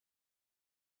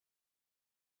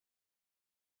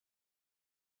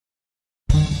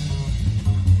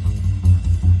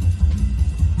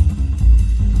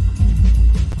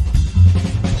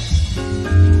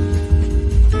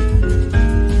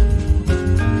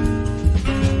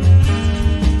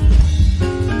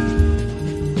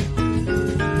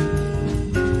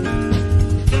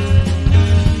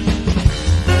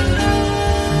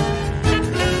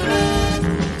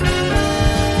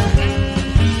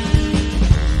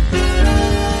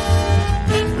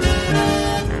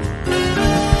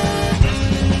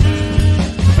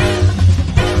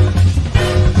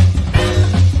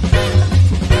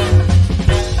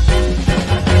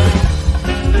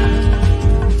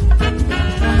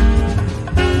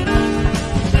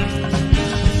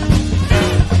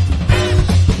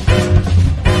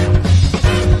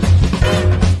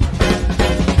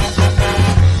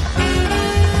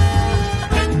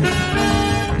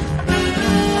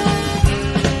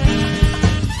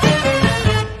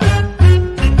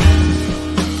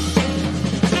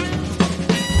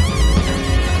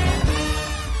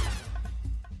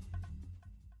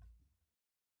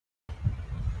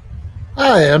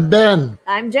Hi, I'm Ben.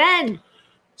 I'm Jen.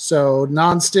 So,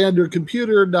 non-standard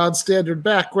computer, non-standard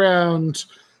background,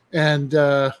 and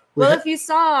well, if you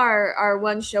saw our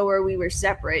one show where we were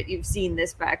separate, you've seen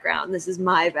this background. This is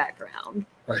my background.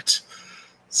 Right.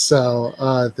 So,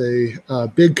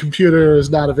 the big computer is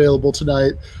not available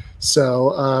tonight.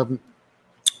 So,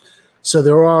 so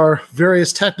there are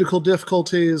various technical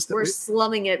difficulties that we're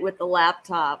slumming it with the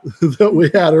laptop that we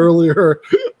had earlier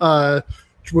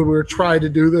when we were trying to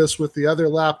do this with the other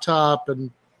laptop,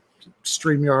 and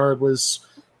StreamYard was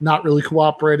not really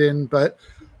cooperating, but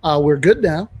we're good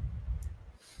now.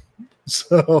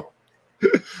 So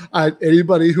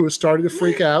anybody who was starting to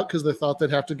freak out because they thought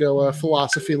they'd have to go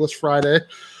philosophy-less Friday,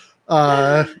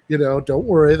 don't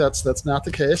worry, that's not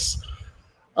the case.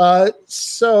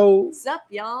 So what's up,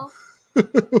 y'all?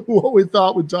 What we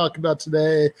thought we'd talk about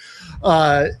today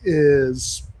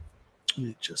is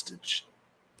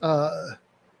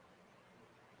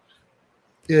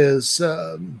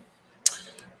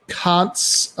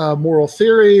Kant's moral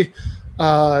theory.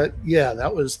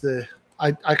 That was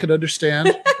I could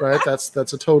understand, right? That's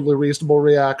a totally reasonable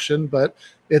reaction, but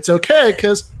it's okay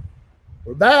because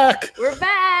we're back. We're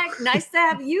back. Nice to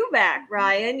have you back,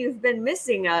 Ryan. You've been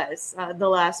missing us the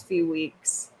last few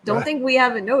weeks. Don't think we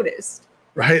haven't noticed.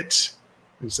 Right.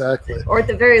 Exactly. Or at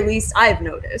the very least, I've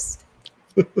noticed.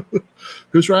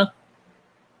 Who's Ryan?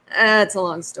 It's a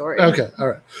long story. Okay. All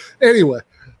right. Anyway,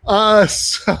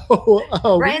 Ryan's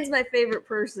my favorite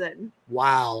person.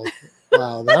 Wow.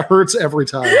 Wow. That hurts every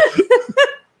time.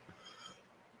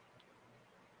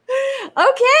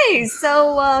 Okay.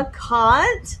 So,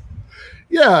 Kant.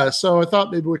 Yeah. So I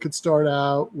thought maybe we could start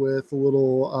out with a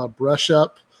little brush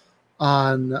up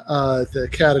on the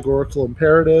categorical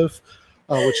imperative,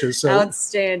 which is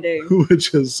outstanding.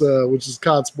 Which is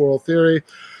Kant's moral theory.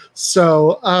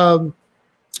 So,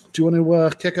 do you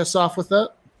want to kick us off with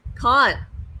that? Kant.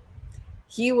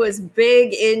 He was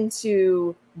big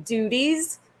into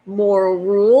duties, moral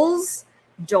rules.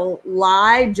 Don't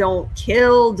lie, don't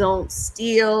kill, don't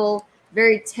steal.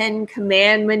 Very 10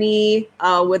 Commandment-y,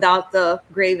 without the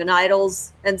graven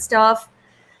idols and stuff.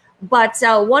 But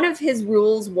one of his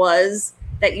rules was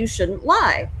that you shouldn't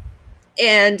lie.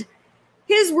 And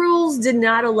his rules did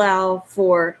not allow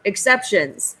for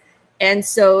exceptions. And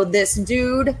so this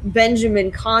dude,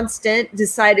 Benjamin Constant,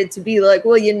 decided to be like,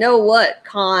 well, you know what,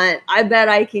 Kant? I bet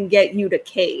I can get you to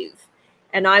cave.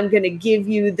 And I'm going to give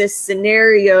you this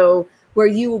scenario where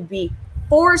you will be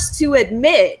forced to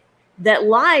admit that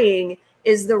lying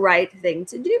is the right thing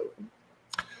to do.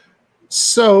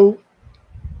 So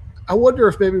I wonder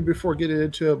if maybe before getting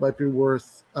into it, it might be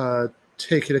worth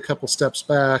taking a couple steps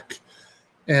back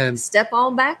and step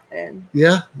on back then.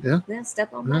 Yeah,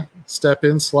 step on back. Step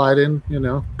in, slide in,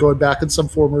 going back in some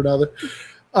form or another.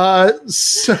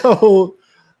 So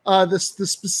the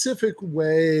specific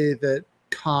way that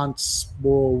Kant's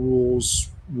moral rules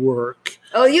work.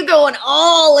 Oh, you going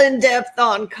all in depth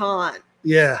on Kant.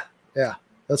 Yeah.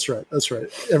 That's right.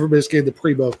 Everybody's getting the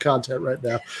primo content right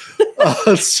now.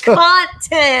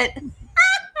 Content.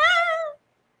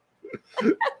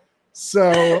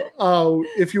 So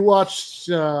if you watched,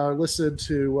 listened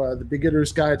to the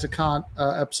Beginner's Guide to Kant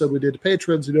episode we did to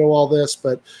patrons, you know all this,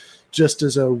 but just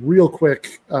as a real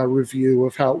quick review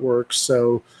of how it works.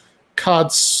 So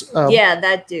Kant's...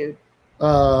 that dude.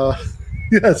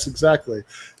 Yes, exactly.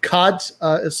 Kant,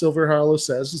 as Silver Harlow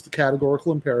says, is the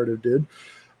categorical imperative dude.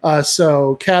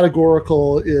 So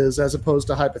categorical is as opposed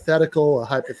to hypothetical. A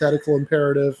hypothetical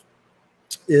imperative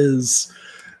is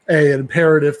an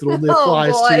imperative that only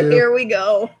applies to you. Here we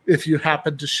go. If you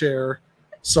happen to share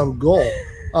some goal.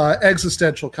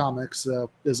 Existential Comics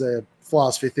is a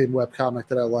philosophy-themed webcomic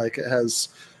that I like. It has,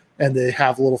 and they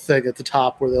have a little thing at the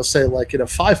top where they'll say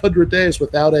 500 days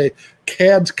without a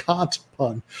canned Kant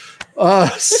pun.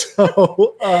 If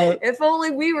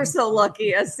only we were so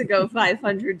lucky as to go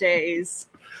 500 days.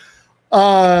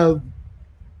 So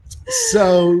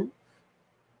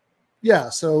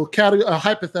a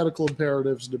hypothetical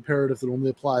imperative is an imperative that only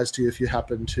applies to you if you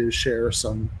happen to share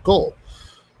some goal.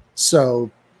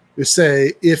 So we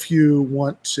say if you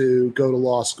want to go to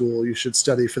law school, you should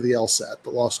study for the LSAT, the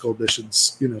law school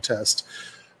admissions test.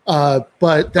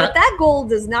 But that goal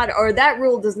does not, or that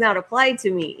rule does not apply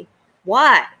to me.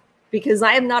 Why? Because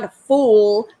I am not a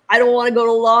fool. I don't want to go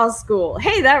to law school.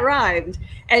 Hey, that rhymed.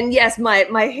 And yes,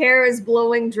 my hair is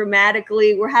blowing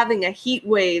dramatically. We're having a heat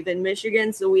wave in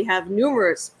Michigan, so we have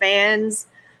numerous fans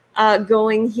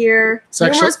going here.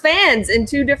 Numerous fans in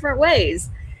 2 different ways.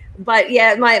 But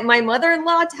yeah, my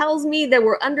mother-in-law tells me that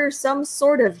we're under some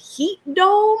sort of heat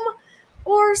dome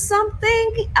or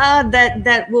something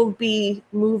that will be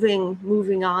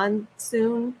moving on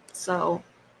soon. So,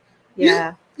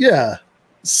 yeah. Yeah.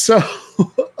 So,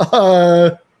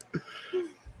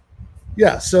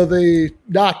 yeah. So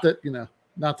not that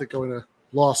going to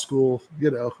law school,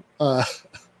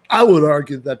 I would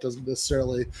argue that doesn't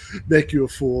necessarily make you a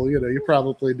fool. You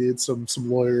probably need some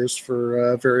lawyers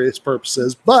for various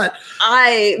purposes. But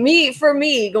for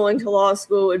me, going to law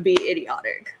school would be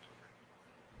idiotic.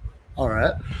 All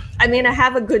right. I mean, I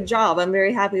have a good job. I'm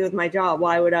very happy with my job.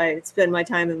 Why would I spend my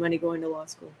time and money going to law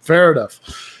school? Fair enough.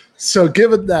 So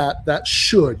given that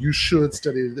you should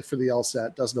study for the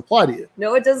LSAT doesn't apply to you.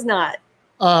 No, it does not.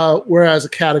 Whereas a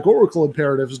categorical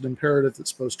imperative is an imperative that's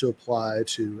supposed to apply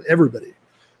to everybody,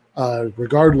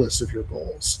 regardless of your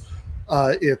goals.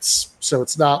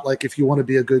 It's not like if you want to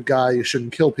be a good guy, you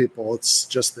shouldn't kill people. It's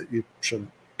just that you shouldn't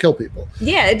kill people.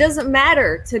 Yeah, it doesn't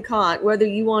matter to Kant whether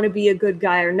you want to be a good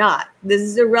guy or not. This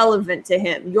is irrelevant to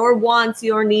him. Your wants,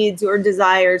 your needs, your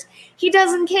desires, he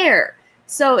doesn't care.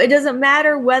 So it doesn't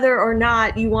matter whether or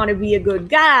not you want to be a good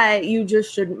guy, you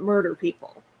just shouldn't murder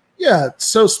people. Yeah,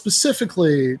 so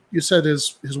specifically, you said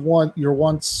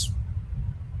wants,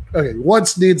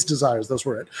 needs, desires, those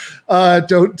were it.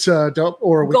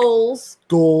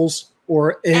 Goals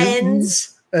or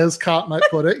ends, as Kant might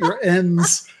put it, your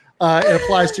ends. It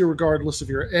applies to you regardless of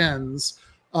your ends,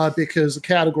 because a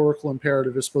categorical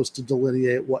imperative is supposed to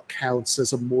delineate what counts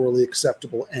as a morally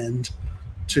acceptable end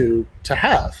to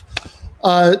have.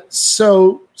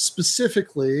 So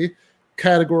specifically,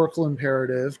 categorical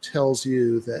imperative tells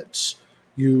you that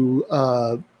you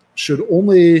should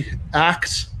only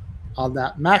act on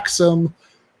that maxim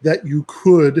that you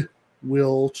could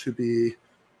will to be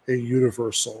a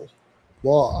universal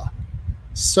law.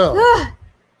 So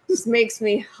this makes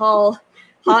me all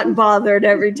hot and bothered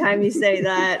every time you say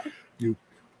that. You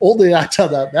only act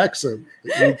on that maxim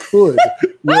that you could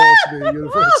will to be a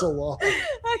universal law.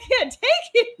 I can't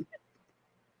take it.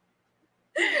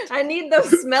 I need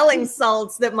those smelling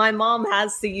salts that my mom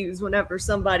has to use whenever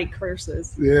somebody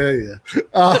curses. Yeah.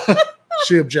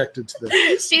 She objected to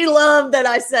that. She loved that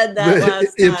I said that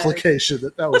last time. Implication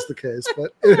that was the case.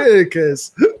 But in any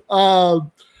case,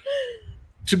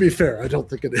 to be fair, I don't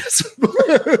think it is.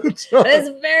 It's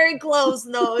very close,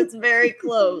 though. It's very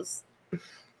close.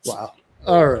 Wow.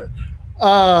 All right.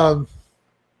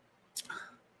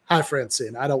 Hi,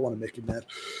 Francine. I don't want to make you mad.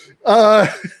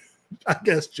 I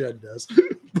guess Jenn does.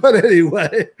 But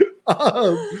anyway,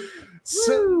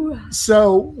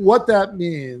 so what that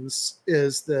means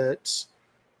is that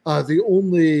the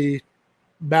only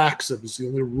maxims, the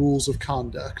only rules of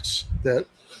conduct that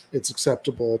it's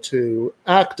acceptable to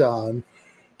act on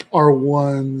are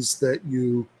ones that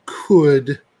you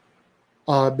could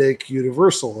make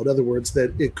universal. In other words,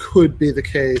 that it could be the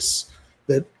case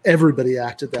that everybody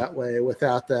acted that way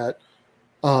without that,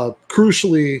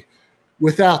 crucially,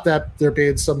 without that there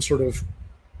being some sort of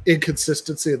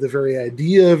inconsistency of the very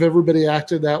idea of everybody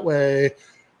acted that way,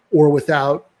 or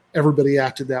without everybody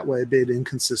acted that way being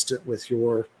inconsistent with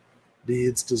your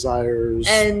needs, desires,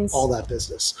 and all that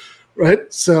business,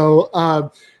 right?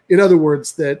 So, in other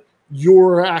words, that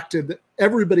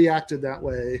everybody acted that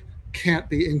way can't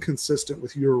be inconsistent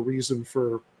with your reason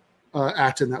for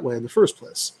acting that way in the first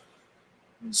place.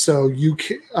 So you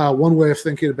can, one way of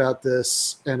thinking about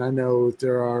this, and I know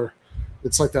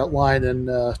it's like that line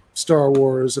in Star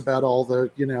Wars about all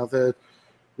the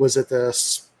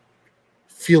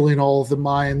feeling all of the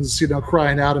minds,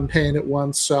 crying out in pain at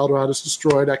once. Alderaan is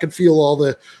destroyed. I can feel all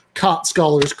the Kant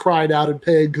scholars crying out in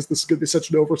pain because this is going to be such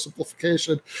an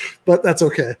oversimplification, but that's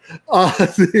okay.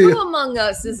 Who among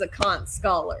us is a Kant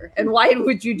scholar, and why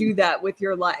would you do that with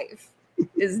your life?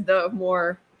 Is the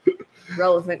more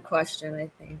relevant question, I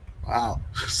think. Wow,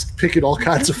 just picking all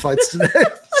kinds of fights today.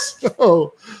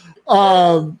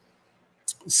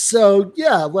 So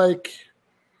yeah, like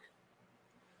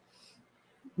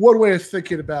one way of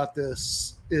thinking about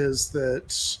this is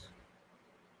that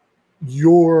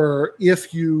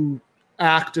if you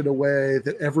act in a way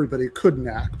that everybody couldn't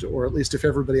act, or at least if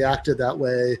everybody acted that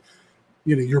way,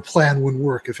 your plan wouldn't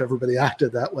work if everybody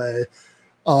acted that way.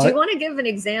 Do you want to give an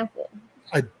example?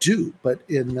 I do, but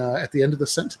at the end of the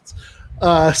sentence.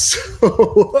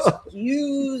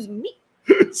 Excuse me.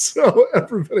 So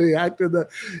everybody acted that.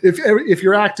 If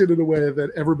you're acting in a way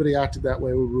that everybody acted that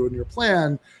way would ruin your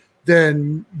plan,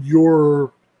 then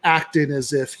you're acting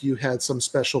as if you had some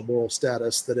special moral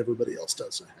status that everybody else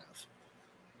doesn't have.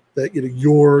 That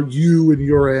you and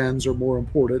your ends are more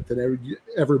important than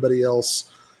everybody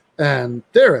else and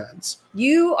their ends.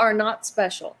 You are not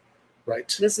special.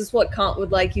 Right. This is what Kant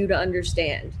would like you to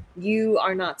understand. You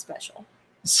are not special.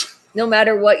 No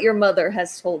matter what your mother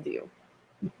has told you.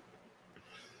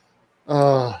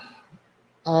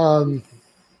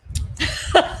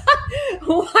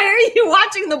 Why are you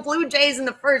watching the Blue Jays in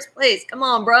the first place? Come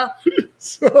on, bro.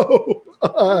 So,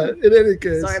 in any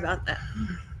case. Sorry about that.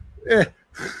 Eh.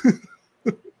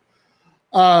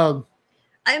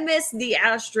 I miss the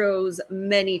Astros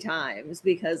many times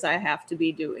because I have to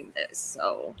be doing this.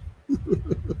 So,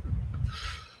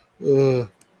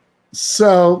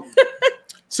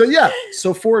 so yeah.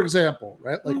 So, for example,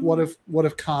 right? Like, what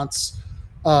if Kant's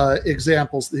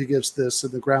examples that he gives this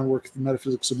in the groundwork of the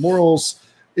metaphysics of morals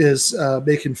is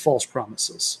making false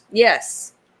promises?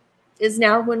 Yes. Is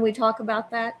now when we talk about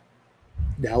that?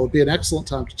 Now would be an excellent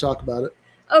time to talk about it.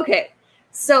 Okay.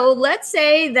 So let's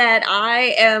say that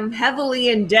I am heavily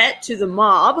in debt to the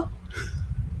mob.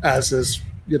 As is,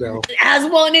 As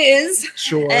one is.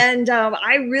 Sure. And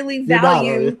I really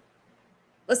value...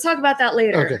 Let's talk about that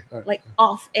later. Okay. Right. Like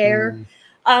off air.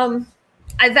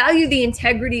 I value the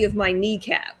integrity of my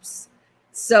kneecaps.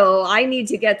 So I need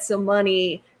to get some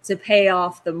money to pay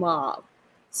off the mob.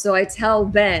 So I tell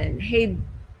Ben, hey,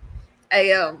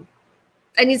 I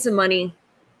need some money.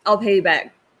 I'll pay you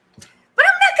back. But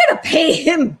I'm not going to pay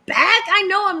him back. I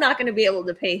know I'm not going to be able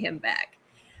to pay him back.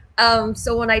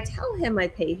 So when I tell him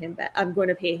I'm going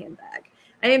to pay him back,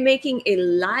 I am making a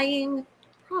lying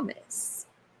promise.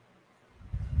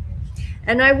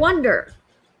 And I wonder,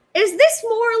 is this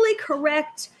morally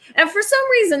correct? And for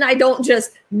some reason, I don't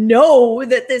just know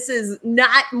that this is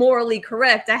not morally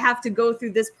correct. I have to go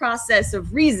through this process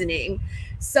of reasoning.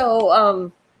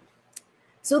 So,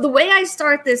 so the way I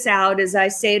start this out is I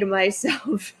say to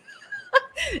myself,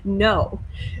 no.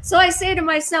 So I say to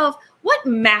myself, what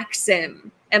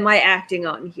maxim am I acting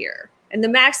on here? And the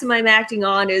maxim I'm acting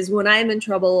on is when I am in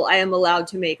trouble, I am allowed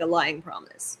to make a lying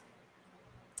promise.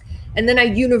 And then I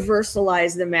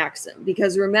universalize the maxim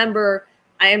because remember,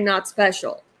 I am not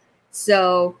special.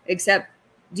 So, except,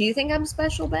 do you think I'm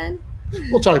special, Ben?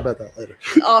 We'll talk about that later.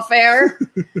 Off air.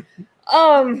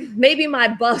 Maybe my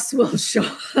bus will show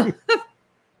up.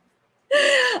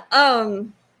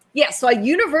 Yeah, so I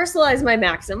universalize my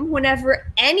maxim. Whenever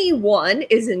anyone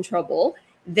is in trouble,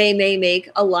 they may make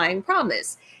a lying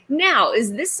promise. Now,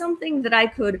 is this something that I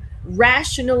could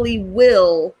rationally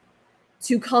will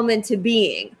to come into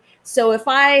being? So if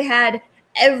I had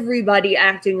everybody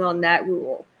acting on that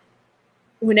rule,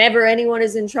 whenever anyone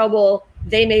is in trouble,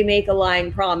 they may make a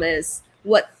lying promise.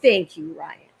 Thank you,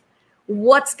 Ryan.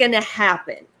 What's going to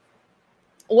happen?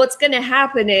 What's going to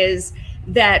happen is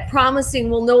that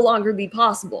promising will no longer be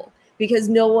possible because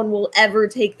no one will ever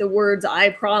take the words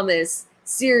I promise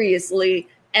seriously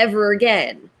ever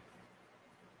again.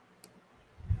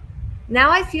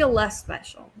 Now I feel less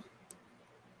special.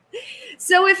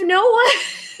 So if no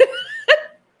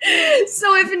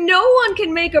one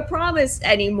can make a promise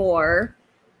anymore,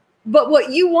 but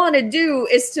what you want to do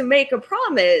is to make a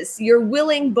promise, you're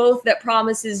willing both that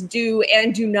promises do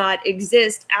and do not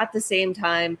exist at the same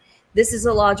time. This is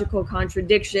a logical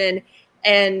contradiction.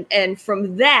 And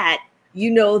from that,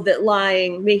 you know that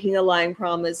making a lying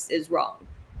promise is wrong,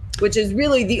 which is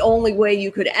really the only way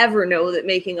you could ever know that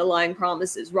making a lying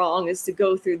promise is wrong is to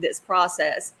go through this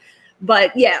process.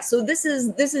 But yeah, so this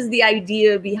is the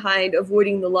idea behind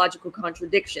avoiding the logical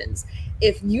contradictions.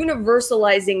 If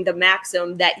universalizing the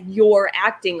maxim that you're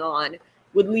acting on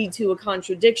would lead to a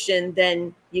contradiction,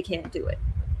 then you can't do it.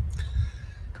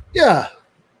 Yeah.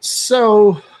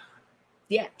 So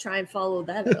yeah, try and follow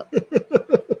that up.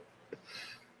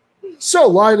 So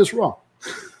lying is wrong.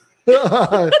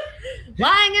 Lying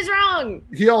is wrong.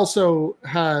 He also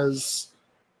has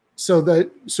so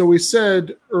we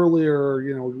said earlier,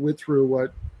 we went through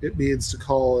what it means to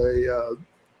call a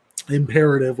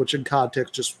imperative, which in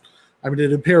context an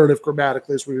imperative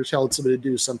grammatically is where you're telling somebody to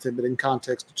do something, but in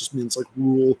context it just means like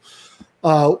rule.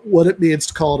 What it means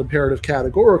to call it imperative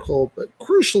categorical, but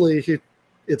crucially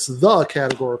it's the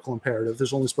categorical imperative.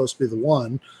 There's only supposed to be the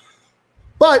one.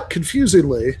 But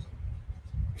confusingly,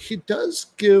 he does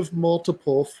give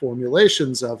multiple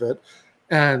formulations of it,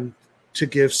 and to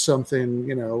give something,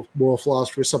 moral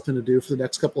philosophy, something to do for the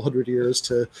next couple hundred years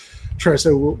to try to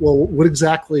say, well, what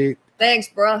exactly? Thanks,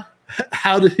 bruh.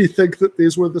 How did he think that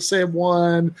these were the same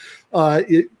one?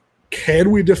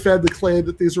 Can we defend the claim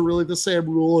that these are really the same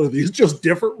rule, or are these just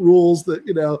different rules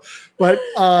that, but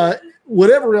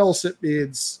whatever else it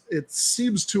means, it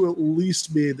seems to at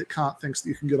least mean that Kant thinks that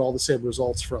you can get all the same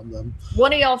results from them.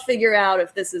 One of y'all figure out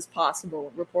if this is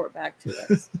possible. Report back to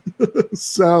us.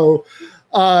 So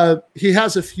he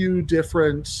has a few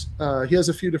different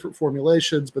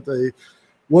formulations, but the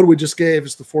one we just gave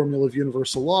is the formula of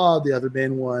universal law. The other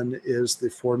main one is the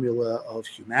formula of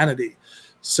humanity.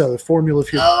 So the formula of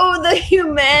the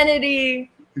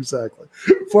humanity. Exactly.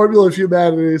 Formula of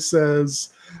humanity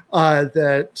says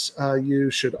that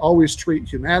you should always treat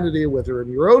humanity, whether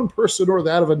in your own person or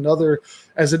that of another,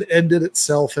 as an end in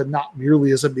itself and not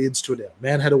merely as a means to an end.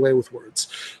 Man had a way with words.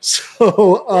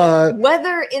 So,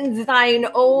 whether in thine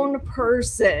own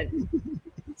person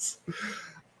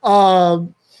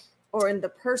or in the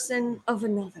person of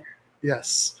another.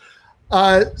 Yes.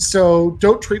 So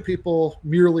don't treat people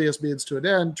merely as means to an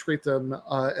end. Treat them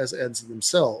as ends in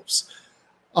themselves.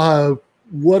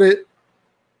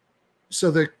 So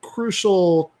the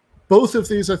crucial, both of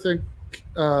these, I think,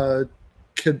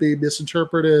 can be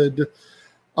misinterpreted.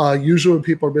 Usually when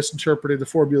people are misinterpreting the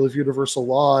formula of universal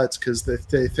law, it's because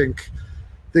they think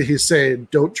that he's saying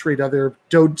don't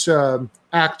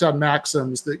act on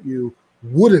maxims that you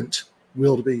wouldn't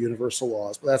will to be universal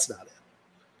laws, but that's not it.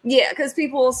 Yeah, because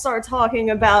people will start talking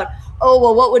about, oh,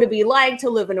 well, what would it be like to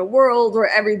live in a world where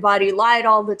everybody lied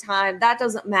all the time? That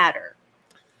doesn't matter.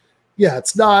 Yeah,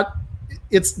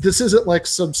 this isn't like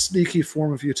some sneaky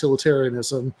form of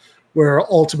utilitarianism where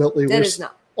ultimately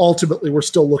we're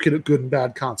still looking at good and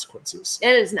bad consequences.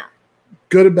 It is not.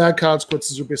 Good and bad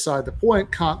consequences are beside the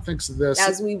point. Kant thinks of this,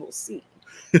 as we will see.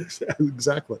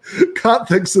 Exactly. Kant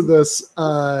thinks of this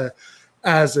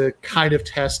as a kind of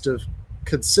test of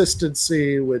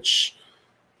consistency, which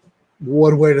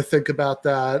one way to think about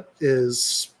that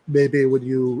is maybe when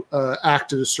you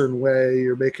act in a certain way,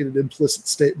 you're making an implicit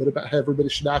statement about how everybody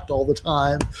should act all the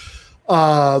time.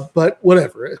 But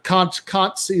whatever,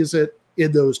 Kant sees it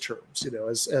in those terms,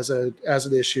 as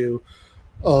an issue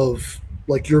of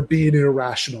like you're being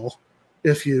irrational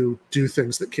if you do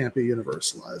things that can't be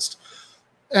universalized.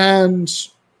 And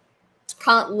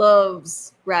Kant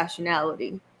loves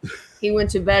rationality. He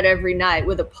went to bed every night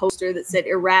with a poster that said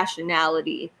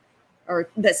irrationality, or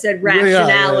that said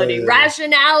rationality. Yeah.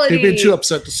 Rationality. He'd been too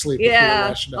upset to sleep.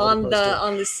 Yeah, on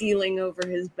the ceiling over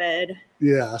his bed.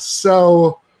 Yeah.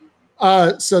 So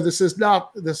this is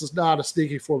not a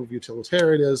sneaky form of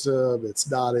utilitarianism. It's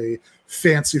not a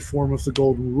fancy form of the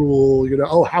golden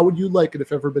rule. How would you like it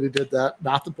if everybody did that?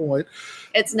 Not the point.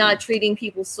 It's not treating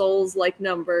people's souls like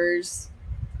numbers.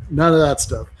 None of that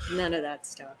stuff. None of that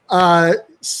stuff.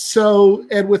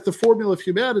 And with the formula of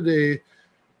humanity,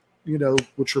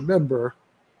 which remember,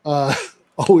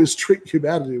 always treat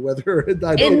humanity, whether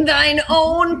in thine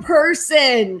own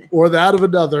person or that of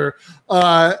another,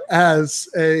 as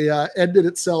a end in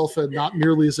itself and not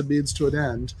merely as a means to an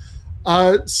end.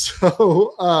 I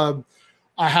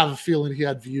have a feeling he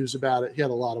had views about it. He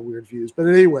had a lot of weird views, but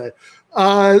anyway,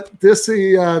 this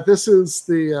is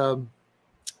the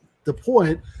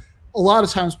point. A lot of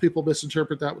times people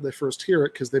misinterpret that when they first hear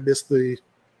it because they miss the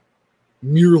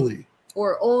merely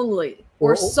or only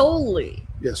or solely.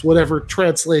 Yes, whatever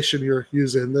translation you're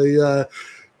using.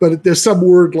 But there's some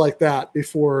word like that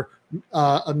before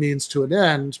a means to an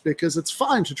end, because it's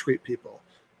fine to treat people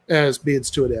as means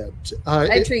to an end.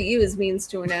 I treat you as means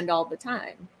to an end all the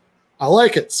time. I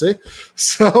like it. See,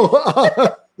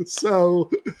 hi,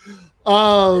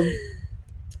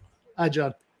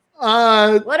 John.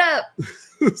 What up?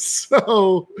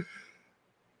 So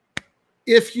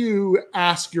if you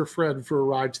ask your friend for a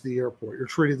ride to the airport, you're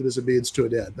treating them as a means to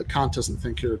an end, but Kant doesn't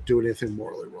think you're doing anything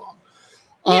morally wrong.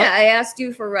 Yeah, I asked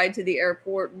you for a ride to the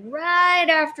airport right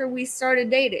after we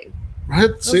started dating. Right?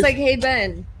 I was like, hey,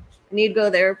 Ben, I need to go to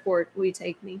the airport. Will you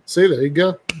take me? See, there you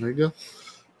go.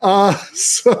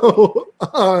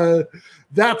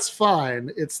 That's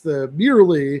fine. It's the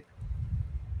merely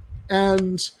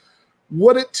and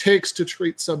what it takes to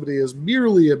treat somebody as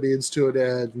merely a means to an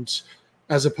end,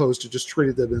 as opposed to just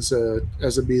treating them as a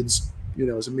means,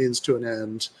 as a means to an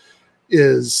end,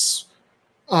 is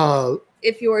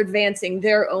if you're advancing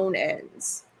their own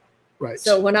ends. Right.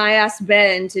 So when I asked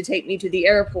Ben to take me to the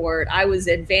airport, I was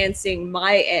advancing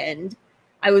my end.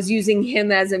 I was using him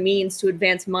as a means to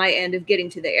advance my end of getting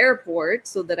to the airport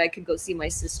so that I could go see my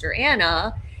sister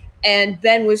Anna. And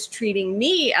Ben was treating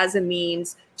me as a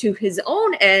means to his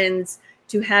own ends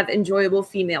to have enjoyable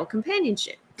female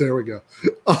companionship. There we go.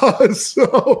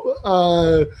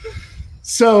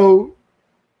 So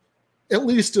at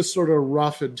least a sort of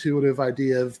rough, intuitive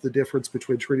idea of the difference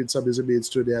between treating somebody as a means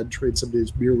to an end, treating somebody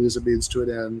as merely as a means to an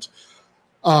end.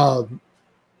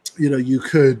 You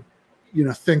could,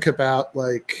 think about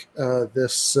like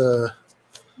this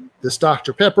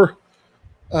Dr. Pepper.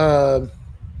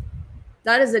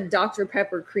 That is a Dr.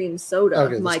 Pepper cream soda,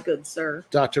 okay, my good sir.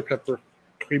 Dr. Pepper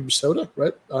cream soda,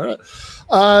 right? All right.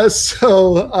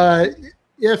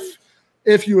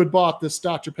 If you had bought this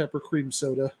Dr. Pepper cream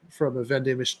soda from a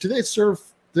vending machine, do they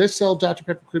sell Dr.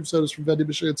 Pepper cream sodas from vending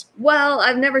machines? Well,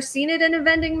 I've never seen it in a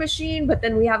vending machine, but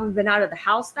then we haven't been out of the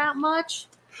house that much.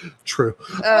 True.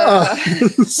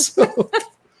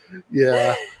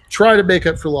 Yeah. try to make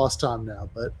up for lost time now.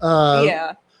 But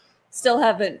yeah, still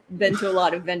haven't been to a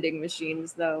lot of vending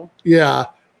machines though. Yeah,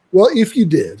 well, if you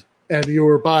did, and you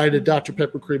were buying a Dr.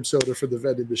 Pepper cream soda from the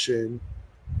vending machine,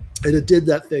 and it did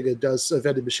that thing it does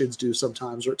vending machines do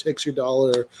sometimes, where it takes your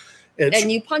dollar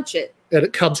and you punch it, and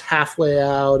it comes halfway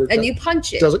out, and you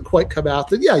punch it, doesn't quite come out.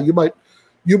 Then yeah, you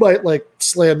might like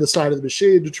slam the side of the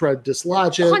machine to try to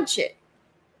dislodge it. Punch it.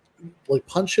 Like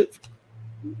punch it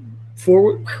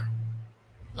forward.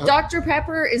 Dr.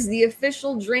 Pepper is the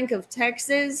official drink of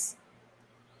Texas,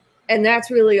 and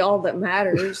that's really all that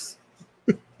matters,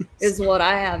 is what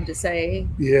I have to say.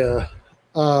 Yeah.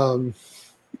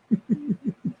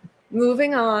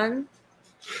 Moving on.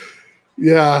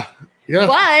 Yeah. Yeah.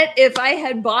 But if I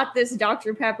had bought this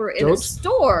Dr. Pepper in a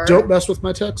store... Don't mess with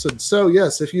my Texans. So,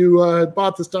 yes, if you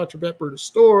bought this Dr. Pepper in a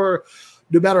store,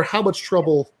 no matter how much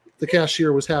trouble the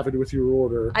cashier was having with your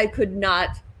order... I could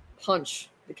not punch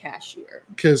the cashier.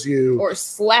 Because you... Or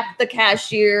slap the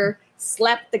cashier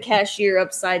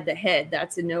upside the head.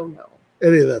 That's a no-no.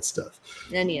 Any of that stuff.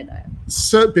 Any of that.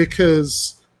 So,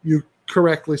 because you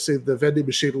correctly say the vending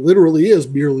machine literally is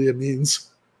merely a means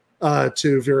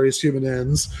to various human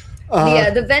ends. Yeah,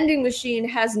 the vending machine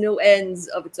has no ends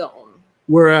of its own.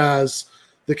 Whereas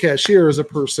the cashier is a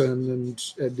person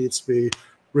and needs to be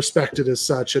respected as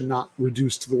such and not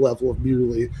reduced to the level of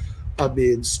merely a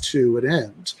means to an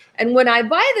end. And when I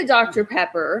buy the Dr.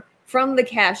 Pepper from the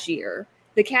cashier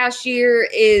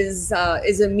is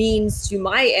a means to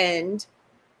my end.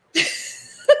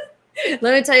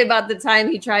 Let me tell you about the time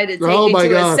he tried to take me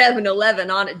to a 7-Eleven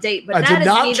on a date, but that is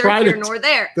neither here nor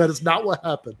there. That is not what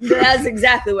happened. That's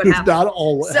exactly what happened. Not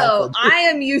all what happened. So I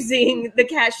am using the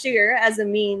cashier as a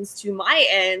means to my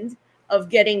end of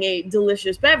getting a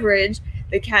delicious beverage.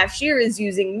 The cashier is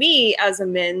using me as a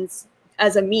means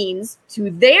to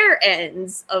their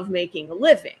ends of making a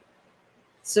living.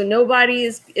 So nobody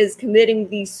is committing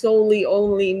the solely,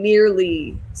 only,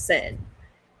 merely sin.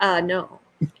 No.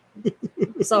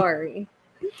 Sorry.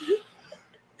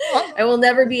 I will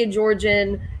never be a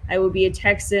Georgian. I will be a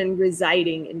Texan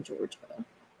residing in Georgia.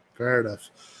 Fair enough.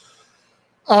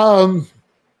 And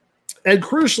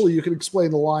crucially, you can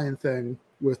explain the lion thing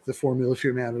with the formula of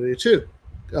humanity too,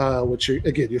 which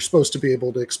you're supposed to be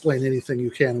able to explain anything you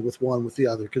can with one with the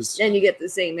other, and you get the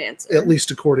same answer. At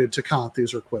least according to Kant,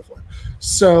 these are equivalent.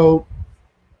 So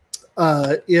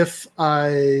if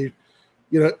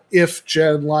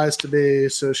Jenn lies to me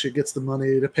so she gets the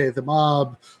money to pay the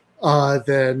mob,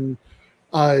 then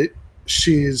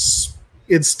she's,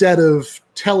 instead of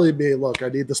telling me, look, I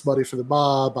need this money for the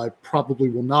mob, I probably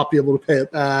will not be able to pay it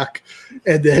back.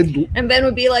 And Ben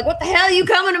would be like, what the hell are you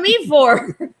coming to me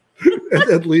for? And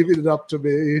then leaving it up to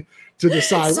me to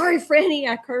decide. Sorry, Franny,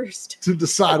 I cursed. To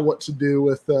decide what to do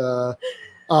with that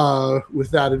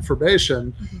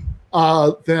information.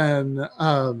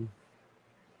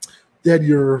 Then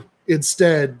you're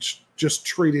instead just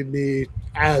treating me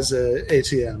as a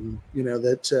ATM,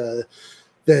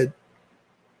 that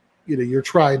you're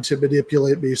trying to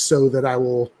manipulate me so that I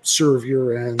will serve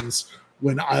your ends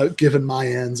when given my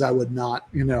ends, I would not,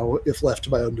 if left to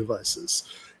my own devices,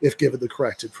 if given the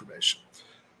correct information.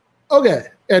 Okay.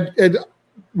 And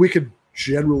we could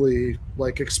generally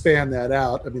expand that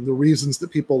out. I mean, the reasons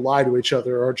that people lie to each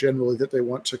other are generally that they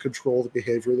want to control the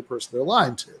behavior of the person they're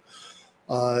lying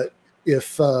to.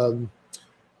 If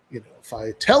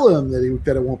I tell him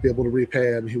that I won't be able to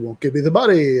repay him, he won't give me the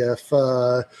money.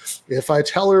 If I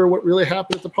tell her what really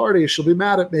happened at the party, she'll be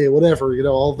mad at me. Whatever,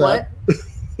 all that,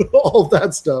 all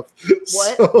that stuff.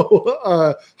 What?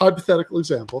 So, hypothetical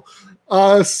example.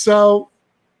 So,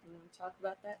 I'm going to talk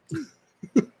about that too.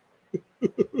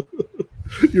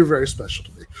 You're very special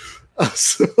to me.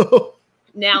 So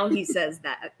now he says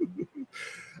that.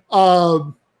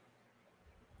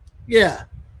 Yeah.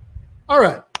 All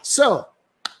right. So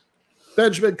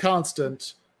Benjamin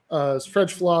Constant,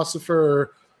 French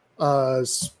philosopher,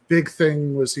 his big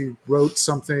thing was he wrote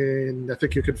something, I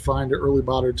think you could find at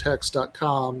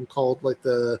earlymoderntext.com, called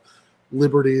the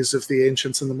Liberties of the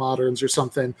Ancients and the Moderns or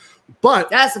something. But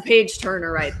that's a page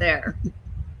turner right there.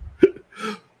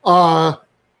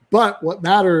 But what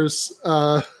matters,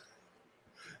 what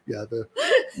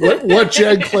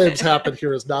Jenn claims happened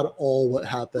here is not all what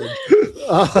happened.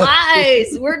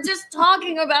 Lies. We're just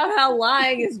talking about how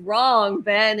lying is wrong,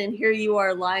 Ben, and here you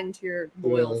are lying to your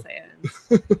loyal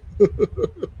fans.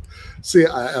 See,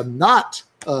 I am not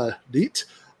neat,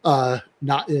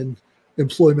 not in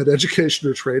employment, education,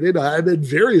 or training. I'm in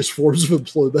various forms of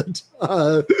employment.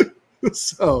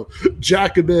 So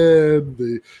Jacobin,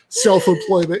 the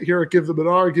self-employment here, give them an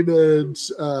argument,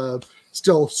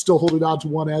 Still holding on to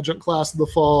one adjunct class in the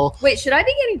fall. Wait, should I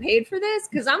be getting paid for this?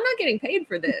 Because I'm not getting paid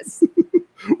for this.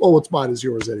 Well, what's mine is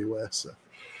yours anyway. So,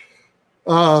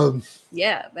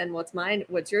 yeah, then what's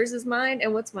yours is mine,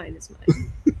 and what's mine is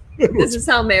mine. This is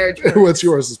how marriage works. What's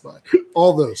yours is mine.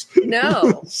 All those.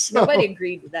 No, nobody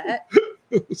agreed to that.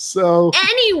 So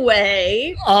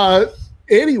anyway, when do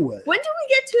we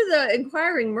get to the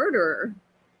Inquiring Murderer?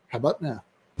 How about now?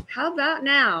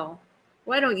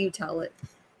 Why don't you tell it?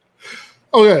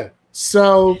 Okay,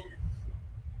 so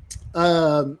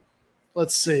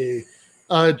let's see.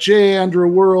 J. Andrew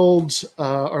World,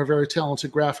 our very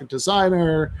talented graphic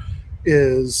designer,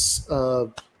 visits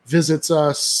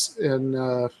us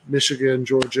in Michigan,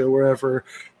 Georgia, wherever.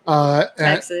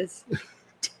 Texas.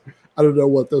 I don't know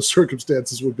what those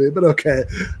circumstances would be, but okay.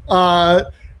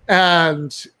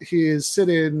 And he's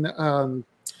sitting in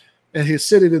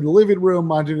the living room,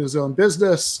 minding his own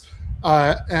business.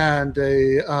 And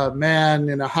a man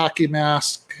in a hockey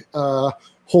mask,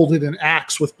 holding an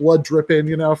axe with blood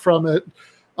dripping, from it,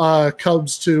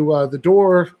 comes to the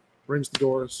door, rings the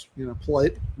doors,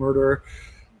 polite murderer,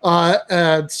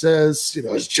 and says,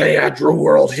 "Is J. Andrew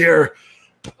World here?"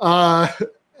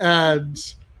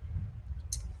 And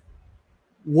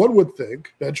one would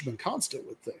think, Benjamin Constant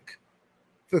would think,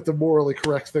 that the morally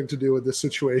correct thing to do in this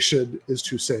situation is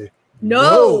to say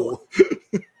no.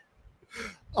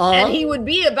 And he would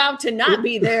be about to not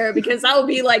be there because I would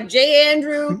be like, J.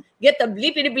 Andrew, get the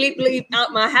bleepity bleep bleep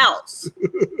out my house.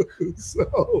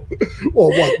 So, well,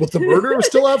 what? With the murderer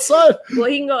still outside? Well,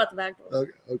 he can go out the back door.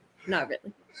 Okay. Not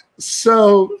really.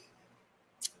 So,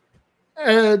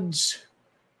 and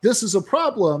this is a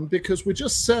problem because we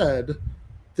just said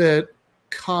that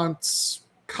Kant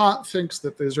thinks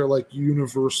that these are like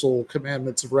universal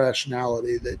commandments of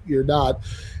rationality, that you're not,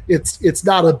 it's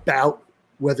not about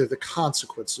whether the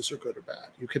consequences are good or bad.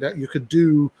 You could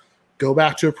go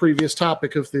back to a previous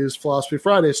topic of these Philosophy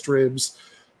Friday streams.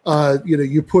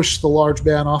 You push the large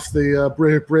man off the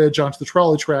bridge onto the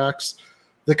trolley tracks.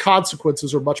 The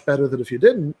consequences are much better than if you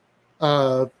didn't.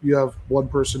 You have one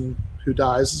person who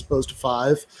dies as opposed to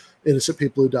 5 innocent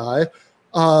people who die.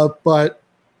 But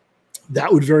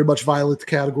that would very much violate the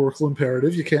categorical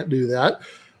imperative. You can't do that.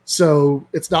 So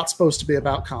it's not supposed to be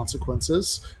about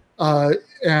consequences.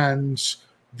 And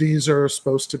these are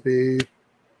supposed to be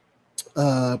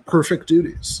perfect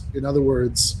duties. In other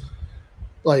words,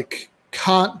 like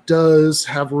Kant does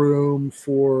have room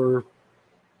for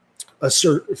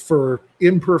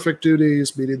imperfect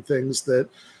duties, meaning things that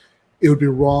it would be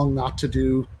wrong not to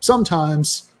do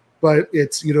sometimes, but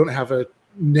you don't have a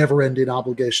never-ending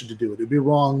obligation to do it. It'd be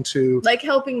wrong to, like,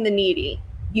 helping the needy.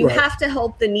 You have to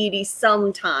help the needy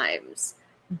sometimes,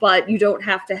 but you don't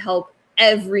have to help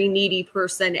every needy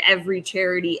person, every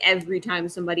charity, every time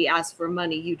somebody asks for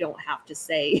money. You don't have to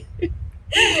say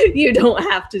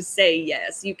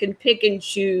yes. You can pick and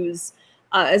choose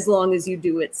as long as you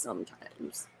do it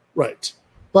sometimes. Right.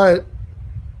 But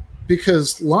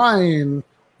because the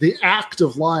act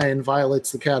of lying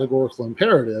violates the categorical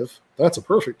imperative, that's a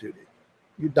perfect duty.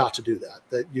 You not to do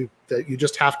that you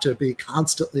just have to be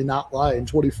constantly not lying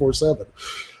 24/7.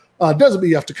 Doesn't mean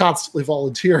you have to constantly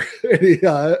volunteer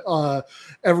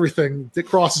everything that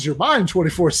crosses your mind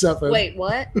 24/7. Wait,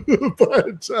 what?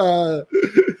 But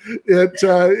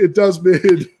it does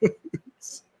mean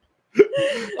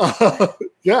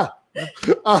yeah.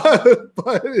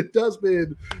 But it does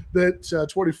mean that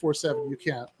 24/7 you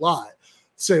can't lie.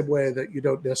 Same way that you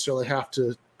don't necessarily have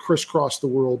to crisscross the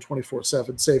world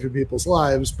 24/7 saving people's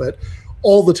lives, but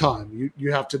all the time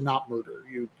you have to not murder.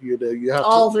 You have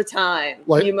all to, the time.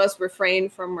 Like, you must refrain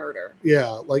from murder. Yeah,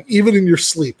 like even in your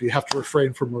sleep, you have to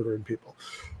refrain from murdering people.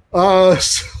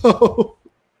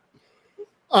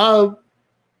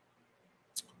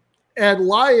 And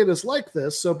lying is like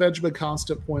this. So Benjamin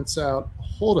Constant points out,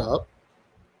 hold up,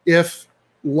 if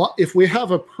we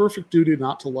have a perfect duty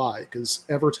not to lie, because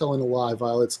ever telling a lie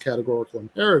violates categorical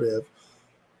imperative,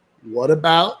 what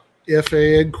about if an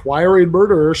inquiring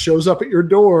murderer shows up at your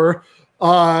door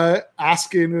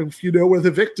asking if you know where the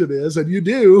victim is, and you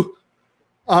do,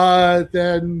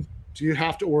 then do you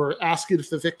have to, or asking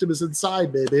if the victim is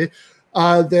inside maybe,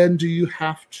 then do you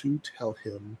have to tell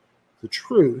him the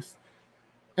truth?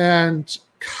 And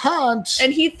Kant...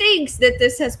 And he thinks that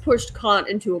this has pushed Kant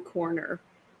into a corner,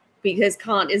 because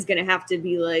Kant is going to have to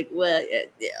be like, well,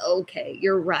 okay,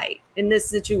 you're right. In this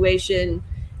situation,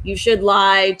 you should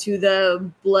lie to the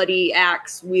bloody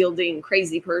axe-wielding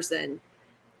crazy person.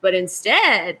 But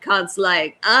instead, Kant's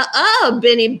like,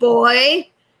 Benny boy,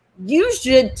 you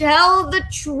should tell the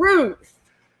truth.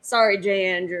 Sorry, J.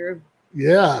 Andrew.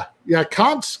 Yeah.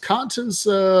 Kant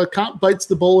bites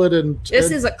the bullet, and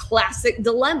this is a classic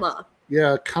dilemma.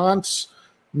 Yeah, Kant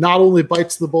not only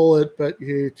bites the bullet, but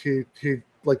he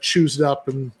like chews it up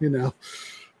and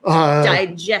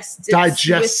digests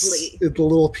it, the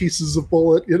little pieces of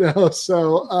bullet,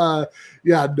 So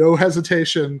no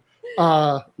hesitation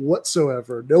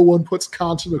whatsoever. No one puts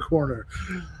Kant in a corner.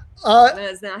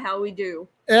 That's not how we do.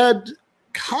 And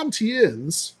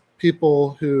Kantians,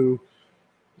 people who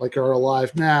like are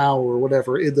alive now or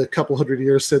whatever, in the couple hundred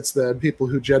years since then, people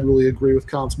who generally agree with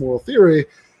Kant's moral theory,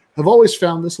 have always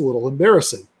found this a little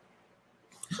embarrassing.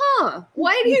 Huh?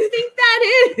 Why do you think that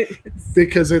is?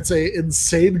 Because it's an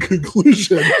insane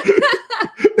conclusion.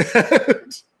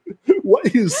 And what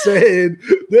he's saying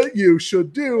that you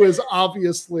should do is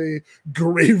obviously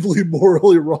gravely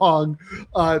morally wrong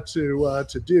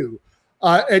to do.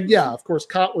 And yeah, of course,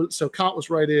 Kant was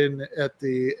right in at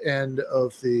the end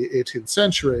of the 18th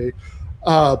century,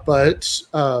 but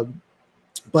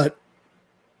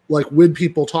like when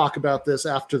people talk about this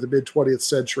after the mid 20th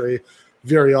century,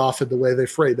 very often the way they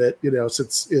frame it,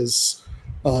 is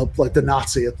like the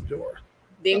Nazi at the door,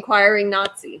 the inquiring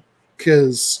Nazi.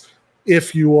 Because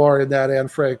if you are in that Anne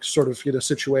Frank sort of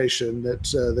situation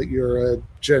that you're a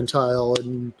Gentile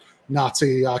in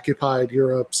Nazi occupied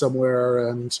Europe somewhere,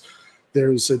 and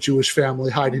there's a Jewish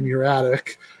family hiding in your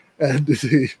attic, and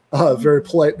the very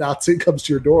polite Nazi comes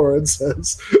to your door and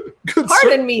says,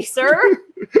 "Pardon me, sir.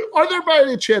 Are there by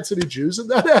any chance any Jews in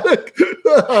that attic?"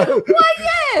 Why,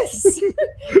 yes.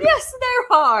 Yes,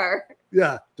 there are.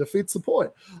 Yeah, defeats the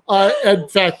point. In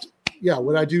fact,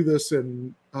 when I do this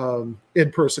in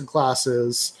in-person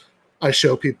classes, I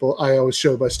always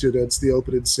show my students the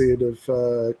opening scene of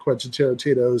Quentin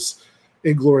Tarantino's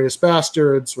Inglorious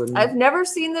Bastards. I've never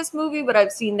seen this movie, but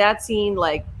I've seen that scene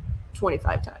like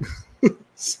 25 times.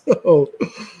 So,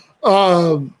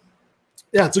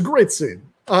 it's a great scene.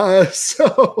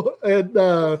 So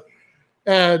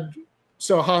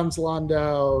Hans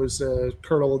Landau is a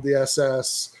colonel of the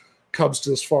SS, comes to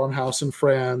this farmhouse in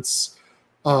France,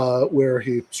 where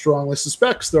he strongly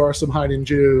suspects there are some hiding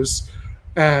Jews,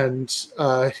 and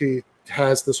he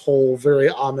has this whole very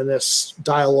ominous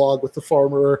dialogue with the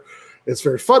farmer. It's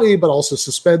very funny, but also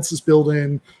suspense is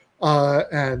building,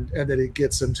 and then he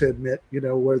gets him to admit,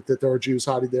 that there are Jews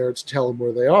hiding there, and to tell him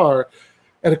where they are.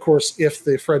 And of course, if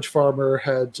the French farmer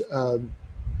had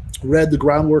read the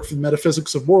groundwork for the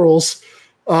metaphysics of morals,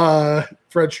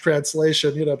 French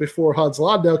translation, before Hans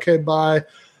Landau came by.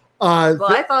 Well,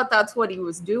 I thought that's what he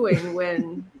was doing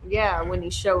when he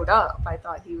showed up. I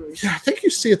thought he was. Yeah, I think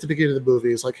you see at the beginning of the movie,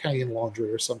 he's like hanging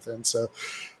laundry or something. So,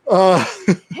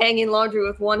 hanging laundry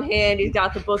with one hand, he's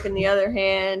got the book in the other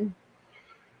hand.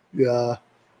 Yeah.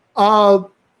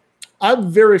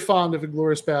 I'm very fond of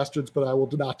Inglourious Bastards, but I will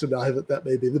not deny that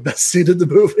may be the best scene in the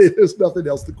movie. There's nothing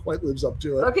else that quite lives up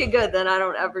to it. Okay, good. Then I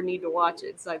don't ever need to watch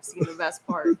it, so I've seen the best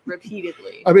part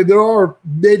repeatedly. I mean, there are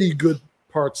many good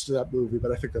parts to that movie,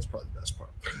 but I think that's probably the best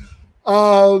part.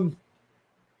 I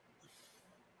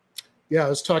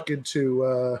was talking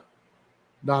to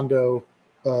Nando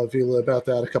Vila about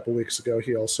that a couple weeks ago.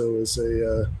 He also is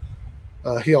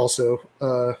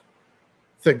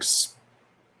thinks.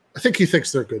 I think he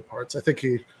thinks they're good parts. I think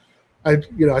his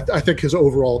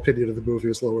overall opinion of the movie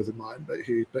is lower than mine, but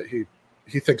he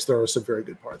thinks there are some very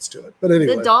good parts to it. But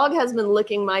anyway, the dog has been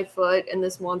licking my foot in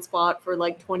this one spot for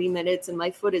like 20 minutes, and my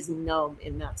foot is numb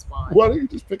in that spot. Why don't you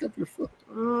just pick up your foot?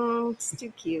 It's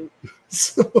too cute.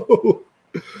 So,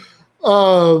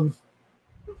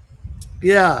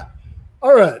 yeah.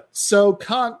 All right. So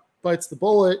Kant bites the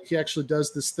bullet. He actually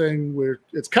does this thing where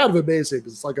it's kind of amazing.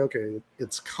 It's like, okay,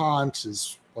 it's Kant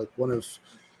is like one of,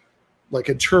 like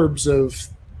in terms of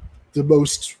the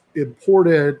most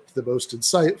important, the most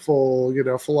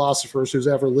insightful, philosophers who's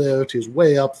ever lived. He's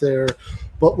way up there.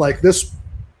 But like this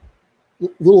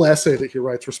little essay that he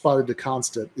writes responding to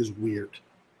Constant is weird.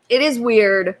 It is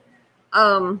weird.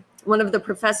 One of the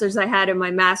professors I had in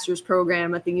my master's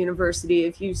program at the University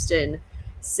of Houston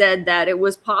said that it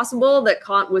was possible that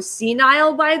Kant was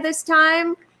senile by this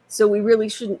time, so we really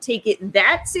shouldn't take it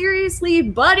that seriously,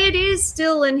 but it is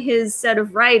still in his set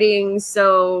of writings,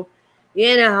 so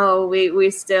we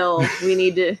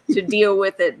need to deal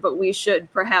with it, but we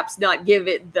should perhaps not give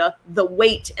it the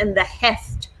weight and the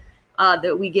heft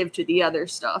that we give to the other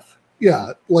stuff.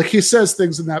 Yeah, like he says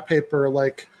things in that paper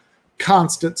like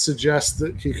Constant suggests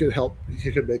that he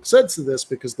could make sense of this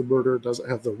because the murderer doesn't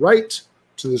have the right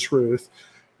to the truth.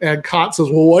 And Kant says,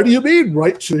 well, what do you mean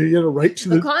right to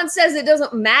the... Kant says it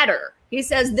doesn't matter. He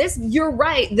says, you're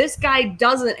right. This guy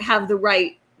doesn't have the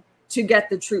right to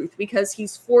get the truth because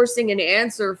he's forcing an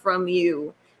answer from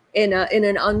you in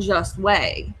an unjust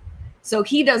way. So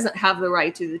he doesn't have the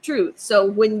right to the truth.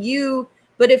 So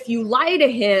but if you lie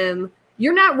to him,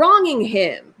 you're not wronging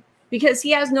him because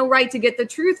he has no right to get the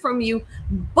truth from you.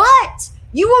 But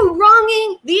you are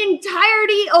wronging the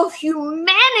entirety of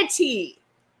humanity.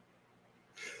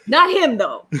 Not him,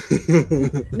 though.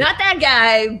 Not that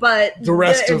guy, but the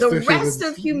rest of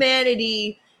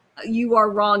humanity. You are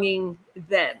wronging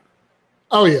them.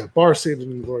 Oh yeah, bar scene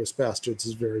in Inglourious Bastards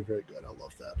is very, very good. I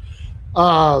love that.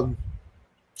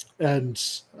 And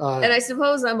I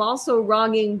suppose I'm also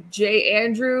wronging J.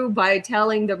 Andrew by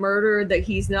telling the murderer that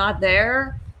he's not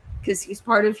there because he's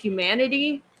part of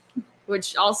humanity,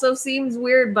 which also seems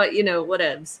weird, but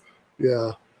whatevs.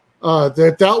 Yeah.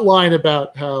 That line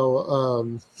about how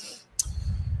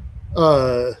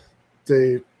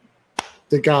the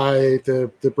guy,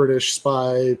 the British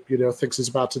spy, thinks he's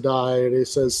about to die, and he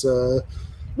says,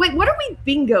 "Wait, what are we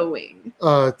bingoing?"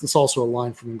 It's also a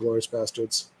line from Inglourious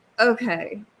Bastards.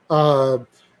 Okay. And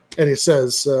he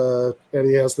says, and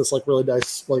he has this really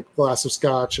nice glass of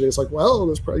scotch, and he's like, "Well,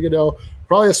 there's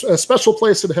probably a special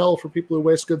place in hell for people who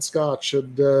waste good scotch,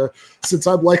 and since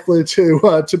I'm likely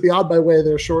to be on my way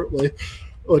there shortly."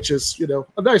 Which is,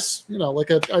 a nice,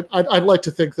 I'd like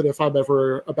to think that if I'm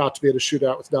ever about to be in a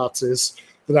shootout with Nazis,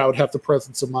 that I would have the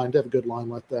presence of mind to have a good line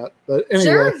like that. But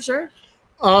anyway, sure.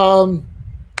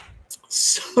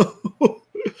 So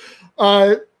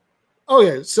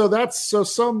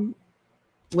some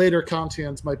later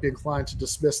Kantians might be inclined to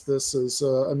dismiss this as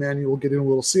Emmanuel getting a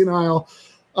little senile,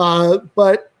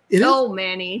 but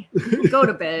Manny, go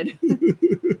to bed.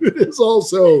 It is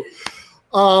also.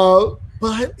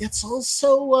 But it's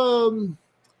also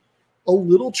a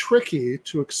little tricky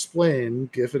to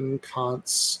explain, given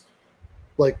Kant's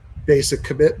basic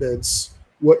commitments,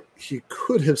 what he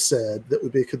could have said that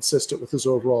would be consistent with his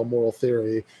overall moral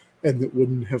theory, and that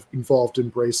wouldn't have involved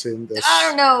embracing this. I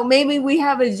don't know. Maybe we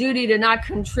have a duty to not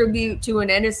contribute to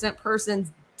an innocent person's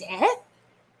death.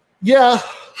 Yeah.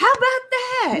 How about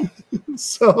that?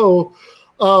 So,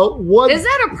 what is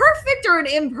that? A perfect or an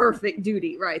imperfect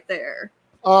duty, right there?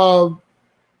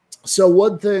 So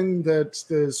one thing that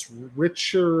this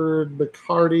Richard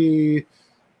McCarty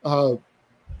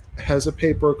has a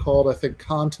paper called, I think,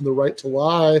 Kant and the Right to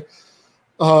Lie,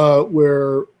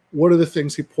 where one of the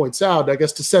things he points out, I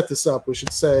guess to set this up, we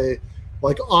should say,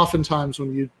 oftentimes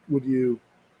when you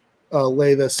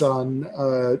lay this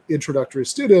on introductory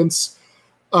students,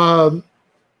 they'll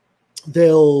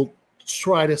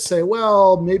try to say,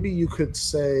 well, maybe you could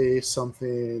say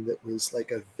something that was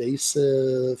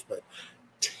evasive, but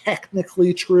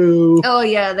technically true. Oh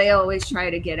yeah, they always try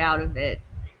to get out of it.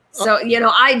 So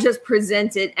I just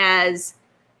present it as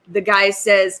the guy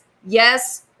says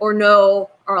yes or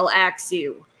no, or I'll axe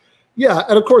you. Yeah,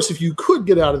 and of course, if you could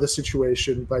get out of the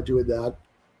situation by doing that,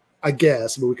 I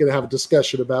guess, we could have a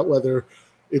discussion about whether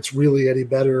it's really any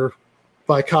better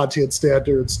by Kantian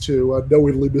standards to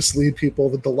knowingly mislead people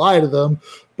than to lie to them.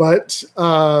 But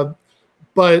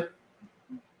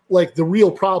the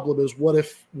real problem is what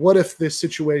if this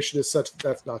situation is such that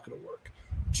that's not going to work?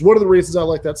 Which is one of the reasons I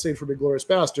like that scene from Inglourious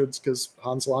Bastards, because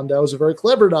Hans Landau is a very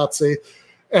clever Nazi,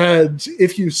 and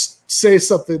if you say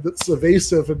something that's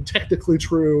evasive and technically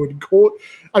true and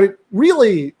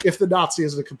really, if the Nazi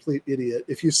isn't a complete idiot,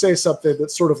 if you say something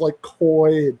that's sort of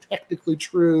coy and technically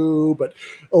true but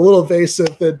a little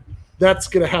evasive, then that's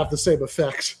going to have the same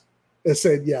effect as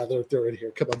saying, yeah, they're in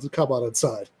here, come on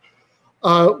inside.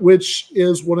 Which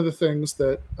is one of the things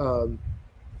that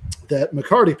that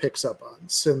McCarty picks up on,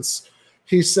 since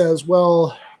he says,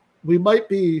 well, we might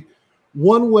be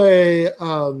one way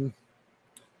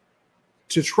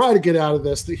to try to get out of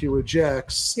this that he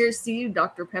rejects. Here's to you,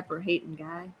 Dr. Pepper hating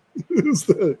guy. Is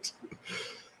that?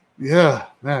 Yeah,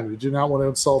 man, we do not want to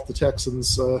insult the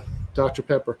Texans, Dr.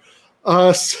 Pepper.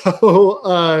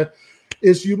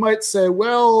 Is you might say,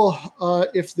 well,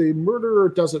 if the murderer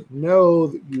doesn't know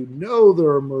that you know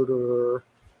they're a murderer,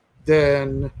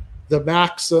 then the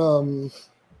maxim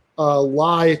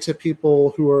lie to people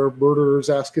who are murderers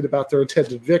asking about their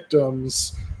intended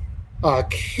victims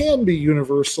can be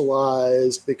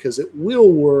universalized, because it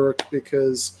will work,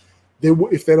 because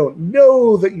if they don't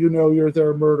know that you know you're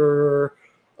their murderer,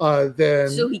 then...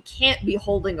 So he can't be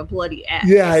holding a bloody axe.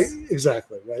 Yeah,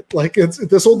 exactly, right?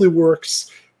 This only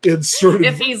works in certain...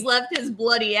 If he's left his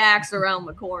bloody axe around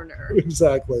the corner.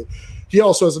 Exactly. He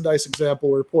also has a nice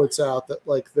example where he points out that,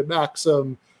 the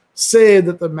maxim, saying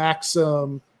that the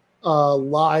maxim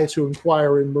lie to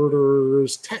inquiring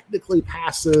murderers technically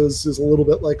passes is a little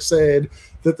bit like saying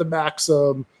that the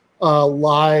maxim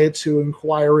lie to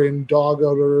inquiring dog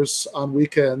owners on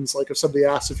weekends, if somebody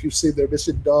asks if you've seen their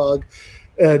missing dog,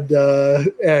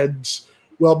 And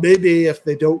well, maybe if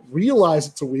they don't realize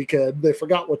it's a weekend, they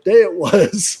forgot what day it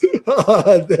was,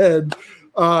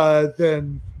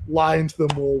 then lying to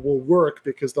them will work,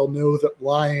 because they'll know that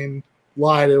lie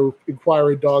to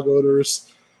inquiring dog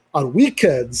owners on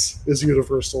weekends is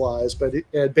universalized, but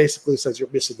it basically says you're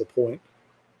missing the point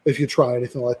if you try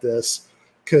anything like this,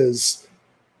 because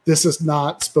this is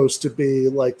not supposed to be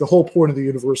like, the whole point of the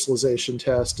universalization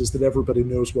test is that everybody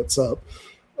knows what's up.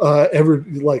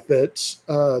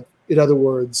 In other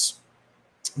words,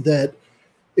 that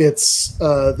it's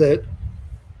that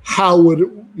how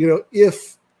would,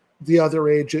 if the other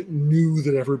agent knew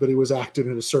that everybody was acting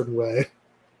in a certain way,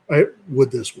 right, would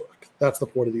this work? That's the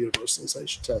point of the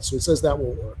universalization test. So he says that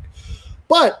won't work.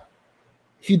 But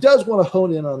he does want to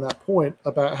hone in on that point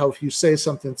about how if you say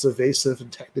something that's evasive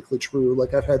and technically true,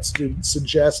 like I've had students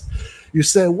suggest, you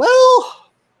say,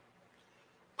 well,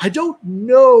 I don't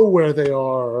know where they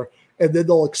are. And then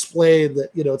they'll explain that,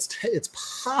 it's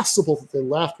possible that they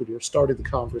left when you were starting the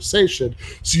conversation.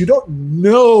 So you don't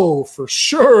know for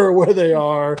sure where they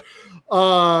are.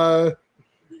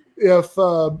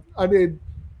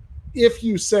 If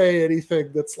you say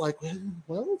anything that's like,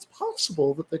 well, it's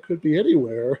possible that they could be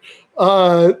anywhere,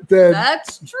 then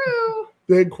that's true.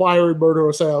 The inquiring murderer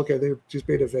will say, okay, they've just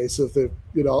been evasive.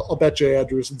 I'll bet you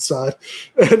Andrew's inside.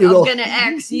 And I'm going to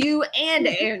ask you and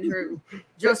Andrew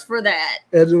just for that.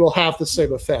 And it'll have the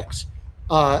same effect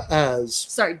as...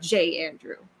 Sorry, J.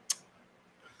 Andrew.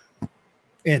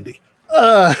 Andy.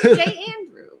 J.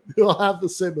 Andrew. It'll have the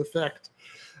same effect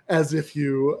as if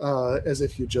you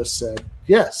just said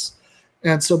yes.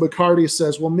 And so McCarty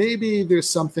says, well, maybe there's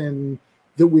something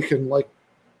that we can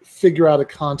figure out a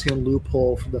Kantian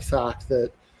loophole from the fact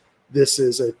that this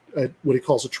is a what he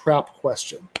calls a trap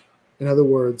question. In other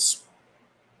words,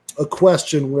 a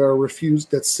question where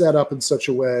that's set up in such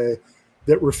a way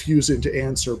that refusing to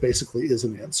answer basically is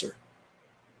an answer.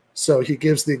 So he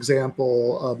gives the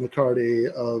example of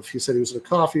McCarty he said he was in a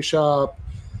coffee shop,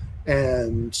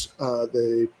 and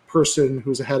the person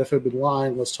who was ahead of him in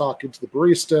line was talking to the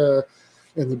barista,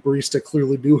 and the barista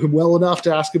clearly knew him well enough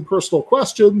to ask him personal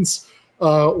questions,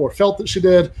 or felt that she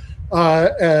did,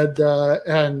 and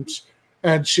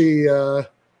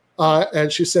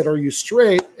she said, "Are you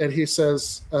straight?" And he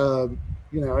says, and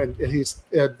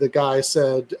the guy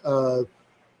said,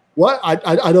 "What? I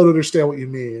don't understand what you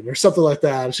mean," or something like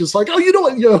that. And she's like, "Oh, you know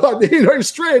what? I mean, are you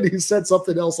straight?" And he said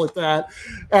something else like that,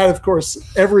 and of course,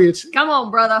 come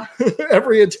on, brother,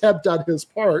 every attempt on his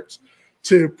part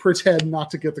to pretend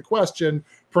not to get the question,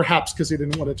 perhaps because he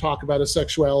didn't want to talk about his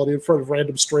sexuality in front of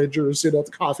random strangers, at the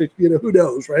coffee, who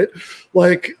knows, right?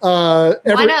 Why not?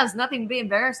 There's nothing to be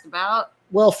embarrassed about.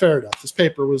 Well, fair enough. This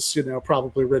paper was,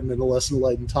 probably written in a less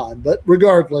enlightened time, but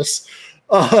regardless,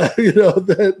 he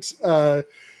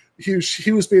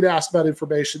was being asked about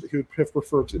information that he would have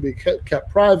preferred to be kept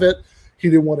private.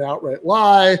 He didn't want to outright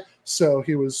lie. So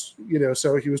he was, being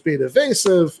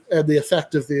evasive, and the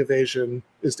effect of the evasion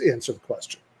is to answer the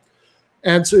question.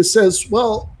 And so it says,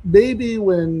 well, maybe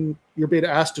when you're being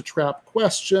asked a trap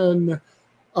question,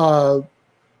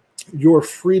 your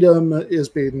freedom is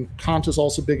being, Kant is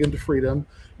also big into freedom.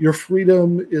 Your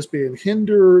freedom is being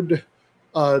hindered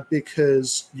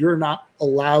because you're not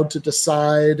allowed to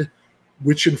decide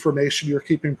which information you're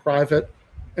keeping private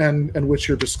and which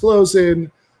you're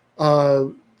disclosing.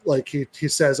 Like he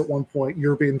says at one point,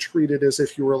 you're being treated as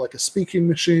if you were like a speaking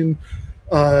machine,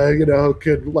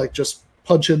 could just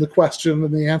punch in the question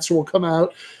and the answer will come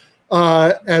out.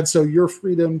 And so your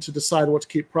freedom to decide what to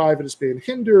keep private is being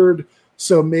hindered.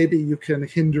 So maybe you can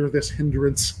hinder this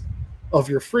hindrance of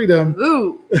your freedom.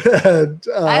 Ooh, and,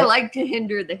 I like to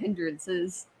hinder the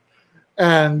hindrances.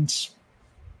 And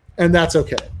that's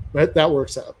okay, right? That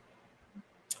works out.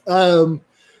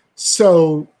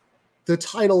 So the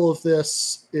title of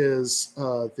this is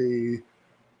it's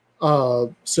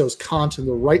Kant and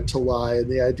the Right to Lie.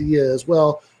 And the idea is,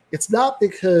 well, it's not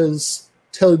because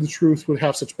telling the truth would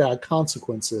have such bad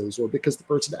consequences or because the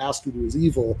person asking you is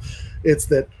evil. It's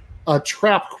that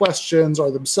trap questions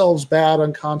are themselves bad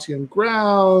on Kantian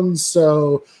grounds.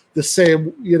 So the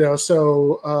same,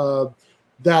 that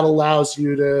allows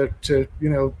you to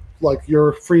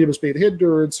your freedom is being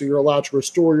hindered. So you're allowed to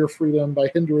restore your freedom by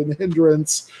hindering the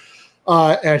hindrance.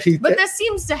 But this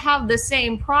seems to have the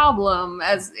same problem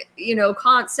as,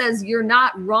 Kant says you're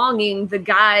not wronging the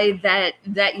guy that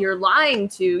you're lying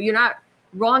to. You're not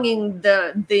wronging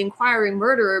the inquiring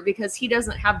murderer because he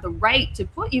doesn't have the right to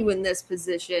put you in this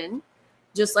position,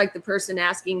 just like the person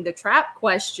asking the trap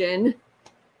question.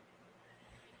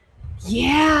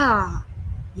 Yeah,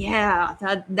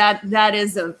 that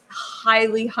is a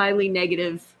highly, highly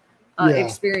negative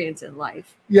experience in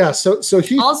life. Yeah, so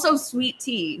he also sweet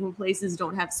tea. When places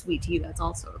don't have sweet tea, that's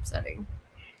also upsetting.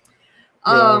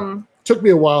 Took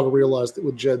me a while to realize that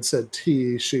when Jen said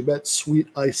tea, she meant sweet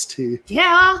iced tea.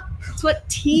 Yeah, that's what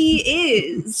tea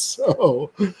is. So,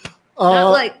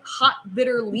 not like hot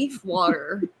bitter leaf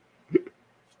water.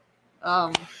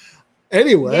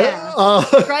 Anyway, yeah.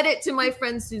 Credit to my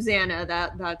friend Susanna.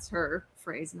 That's her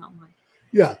phrase, not mine.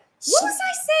 Yeah. What was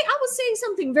I saying? I was saying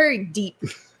something very deep.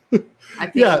 I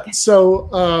think. Yeah.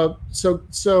 So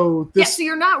this. So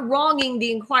you're not wronging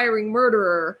the inquiring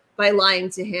murderer by lying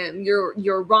to him.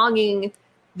 You're wronging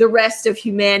the rest of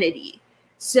humanity.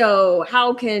 So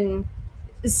how can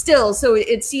still? So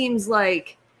it seems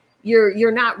like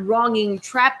you're not wronging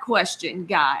trap question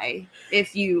guy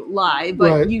if you lie,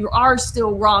 but right. You are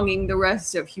still wronging the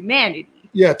rest of humanity.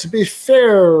 Yeah, to be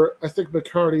fair, I think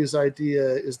McCarty's idea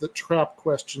is that trap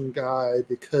question guy,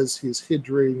 because he's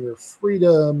hindering your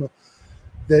freedom,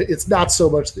 that it's not so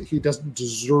much that he doesn't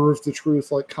deserve the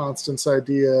truth like Constance's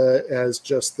idea as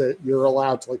just that you're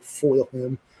allowed to like foil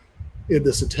him in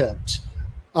this attempt.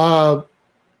 I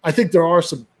think there are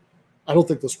some, I don't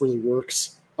think this really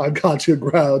works on Kantian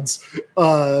grounds.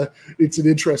 It's an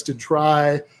interesting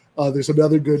try. There's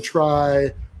another good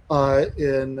try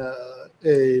in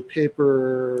a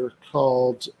paper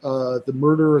called The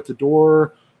Murder at the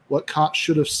Door, What Kant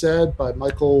Should Have Said by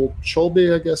Michael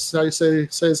Cholby, I guess how you say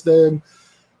his name.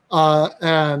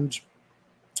 And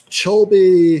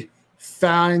Cholby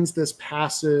finds this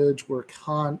passage where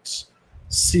Kant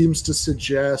seems to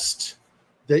suggest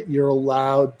that you're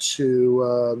allowed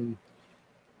to,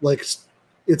 like,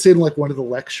 it's in like one of the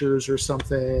lectures or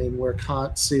something where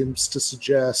Kant seems to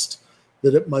suggest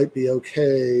that it might be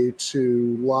okay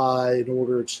to lie in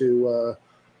order to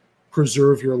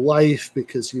preserve your life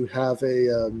because you have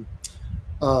a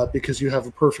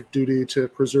perfect duty to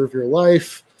preserve your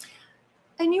life.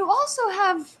 And you also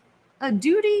have a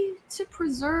duty to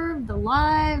preserve the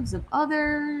lives of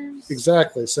others.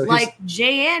 Exactly. So like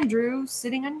J. Andrew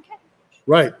sitting on couch.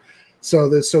 Right. So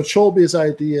Cholby's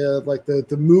idea, like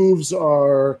the moves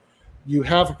are, you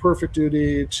have a perfect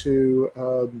duty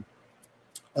to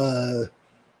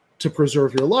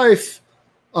preserve your life,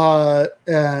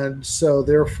 and so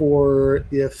therefore,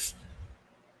 if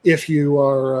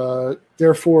you're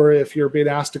being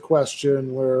asked a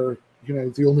question where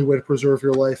the only way to preserve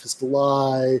your life is to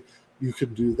lie, you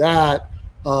can do that.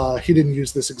 He didn't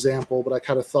use this example, but I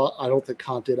kind of thought, I don't think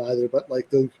Kant did either. But like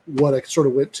what I sort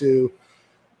of went to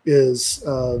is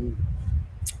I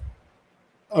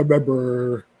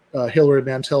remember Hilary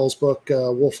Mantel's book,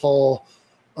 Wolf Hall.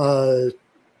 Good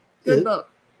book.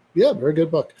 Yeah, very good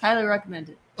book. Highly recommend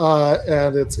it.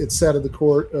 And it's set in the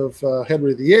court of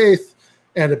Henry VIII,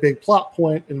 and a big plot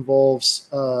point involves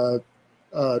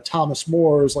Thomas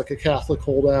More is like a Catholic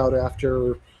holdout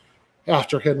after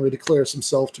Henry declares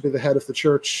himself to be the head of the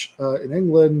church in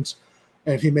England,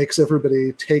 and he makes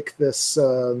everybody take this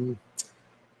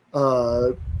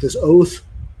this oath,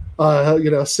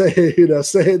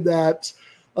 saying that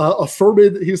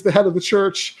affirming that he's the head of the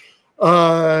church,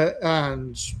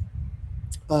 and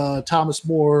Thomas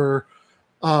More,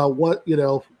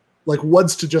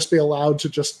 wants to just be allowed to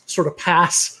just sort of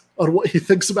pass on what he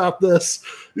thinks about this,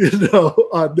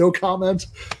 no comment,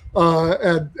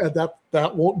 and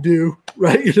that won't do,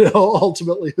 right?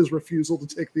 Ultimately his refusal to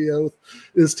take the oath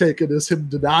is taken as him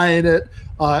denying it,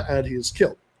 and he is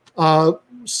killed.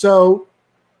 So,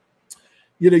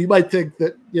 you might think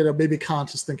that, maybe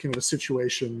Kant is thinking of a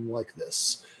situation like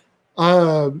this.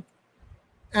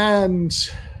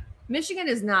 And Michigan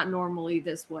is not normally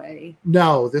this way.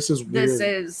 No, this is weird.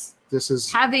 This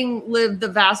is having lived the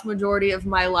vast majority of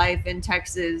my life in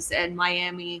Texas and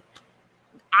Miami.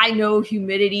 I know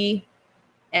humidity,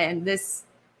 and this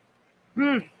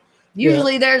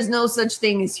usually there's no such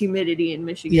thing as humidity in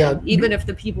Michigan. Yeah. Even if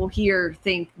the people here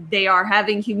think they are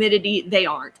having humidity, they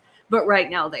aren't. But right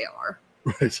now they are.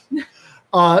 Right.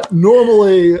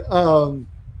 Normally,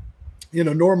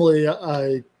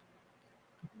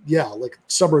 like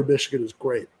summer in Michigan is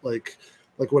great. Like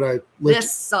when I lived,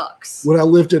 this sucks. When I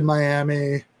lived in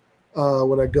Miami,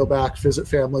 when I go back visit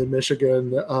family in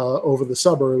Michigan over the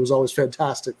summer, it was always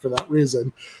fantastic for that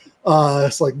reason.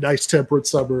 It's like nice temperate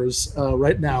summers.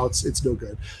 Right now, it's no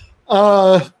good.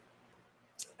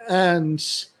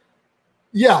 And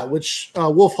yeah, which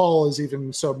Wolf Hall is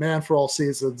even so. Man for All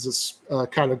Seasons is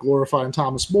kind of glorifying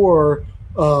Thomas More.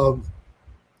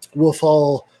 Wolf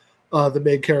Hall, the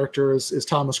main character is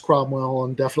Thomas Cromwell,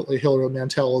 and definitely Hilary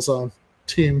Mantel is on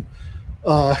team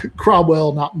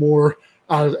Cromwell, not More,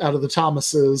 out of the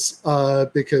Thomases,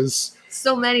 because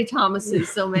so many Thomases,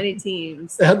 so many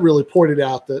teams. Ed really pointed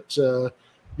out that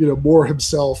More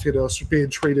himself, being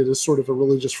treated as sort of a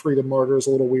religious freedom martyr is a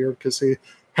little weird because he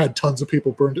had tons of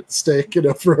people burned at the stake,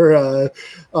 for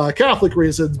Catholic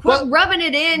reasons. Quit rubbing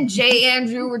it in, J.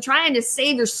 Andrew. We're trying to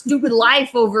save your stupid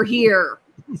life over here.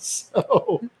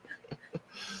 So,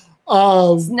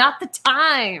 it's not the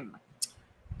time.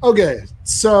 Okay,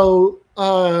 so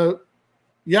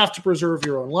you have to preserve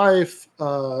your own life,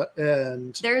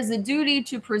 and there's a duty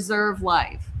to preserve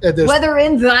life, whether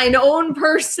in thine own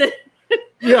person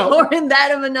or in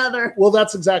that of another. Well,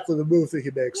 that's exactly the move that he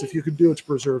makes. If you can do it to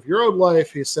preserve your own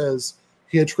life, he says,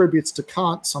 he attributes to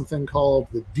Kant something called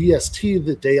the DST,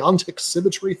 the Deontic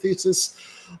Symmetry Thesis,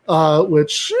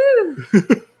 which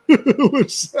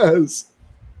which says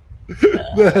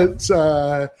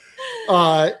that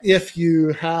if you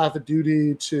have a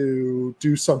duty to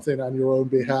do something on your own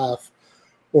behalf,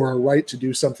 or a right to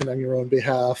do something on your own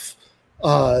behalf,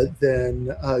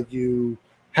 then you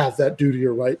have that duty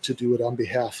or right to do it on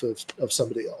behalf of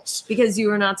somebody else. Because you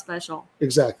are not special.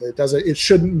 Exactly. It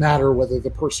shouldn't matter whether the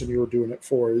person you're doing it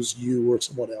for is you or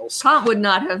someone else. Kant would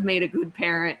not have made a good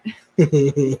parent.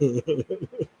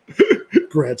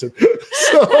 Granted.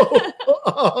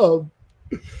 So,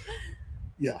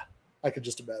 yeah, I could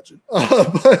just imagine.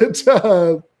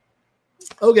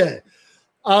 Okay.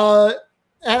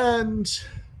 And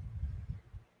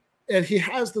he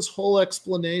has this whole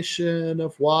explanation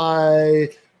of why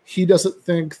he doesn't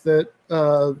think that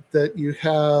that you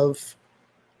have.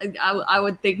 I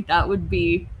would think that would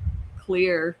be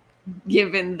clear,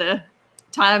 given the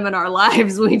time in our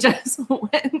lives we just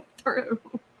went through.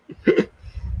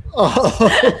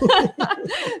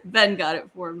 Ben got it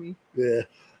for me. Yeah.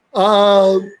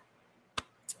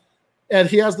 And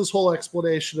he has this whole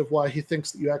explanation of why he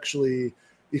thinks that you actually,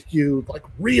 if you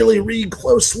really read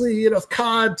closely,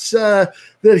 Kant, that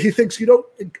he thinks you don't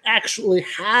actually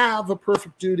have a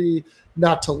perfect duty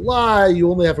not to lie. You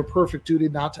only have a perfect duty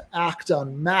not to act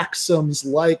on maxims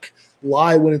like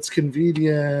lie when it's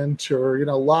convenient, or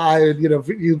lie,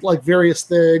 various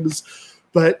things.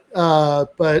 But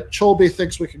Cholby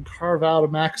thinks we can carve out a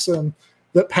maxim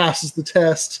that passes the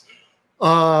test.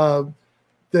 That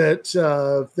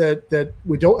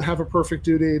we don't have a perfect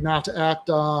duty not to act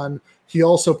on. He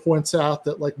also points out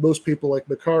that, most people like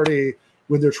McCarty,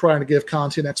 when they're trying to give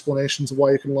Kantian explanations of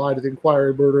why you can lie to the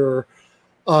inquiring murderer,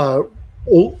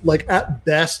 at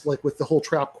best, with the whole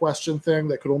trap question thing,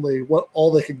 that could only,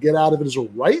 all they could get out of it is a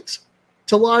right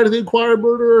to lie to the inquiring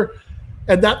murderer.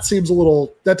 And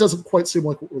that doesn't quite seem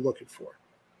like what we're looking for.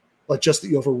 Just that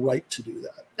you have a right to do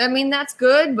that. I mean, that's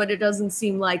good, but it doesn't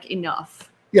seem like enough.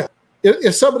 Yeah.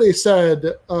 If somebody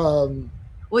said, well,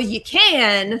 you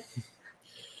can.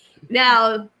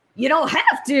 Now, you don't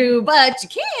have to, but you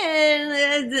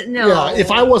can. No. Yeah,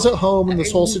 if I wasn't home and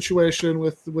this whole situation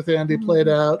with Andy played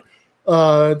out,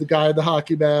 the guy in the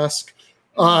hockey mask,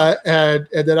 and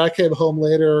then I came home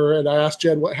later and I asked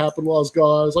Jen what happened while I was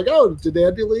gone. I was like, oh, did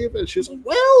Andy leave? And she's like,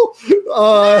 well,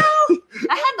 I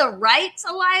had the right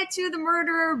to lie to the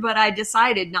murderer, but I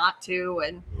decided not to.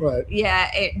 And right. Yeah,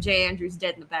 J. Andrew's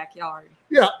dead in the backyard.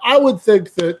 Yeah, I would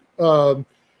think that,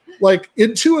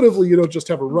 intuitively, you don't just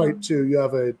have a right to, you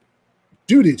have a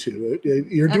duty to it.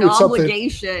 You're doing something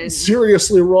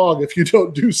seriously wrong if you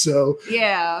don't do so.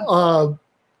 Yeah.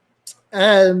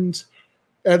 And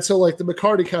so, the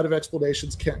McCarty kind of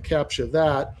explanations can't capture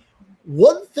that.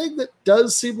 One thing that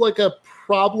does seem like a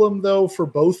problem, though, for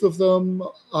both of them,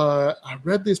 I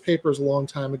read these papers a long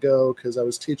time ago because I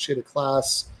was teaching a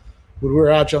class when we were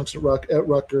adjuncts at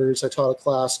Rutgers. I taught a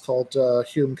class called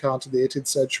Hume, Kant in the 18th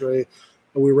Century,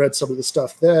 and we read some of the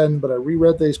stuff then, but I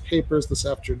reread these papers this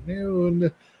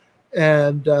afternoon,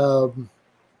 and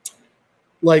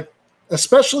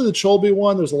especially the Cholby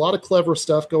one, there's a lot of clever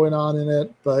stuff going on in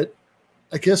it, but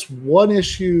I guess one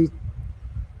issue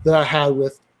that I had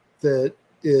with that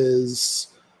is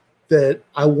that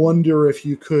I wonder if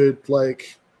you could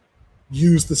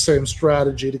use the same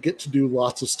strategy to get to do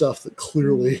lots of stuff that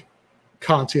clearly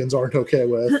Kantians aren't okay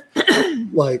with.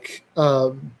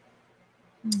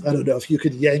 I don't know if you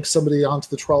could yank somebody onto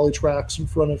the trolley tracks in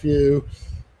front of you.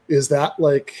 Is that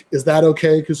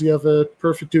okay because you have a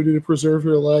perfect duty to preserve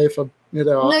your life?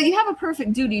 No, you have a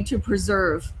perfect duty to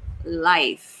preserve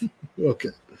life. Okay.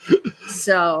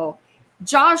 So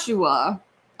Joshua,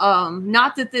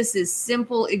 not that this is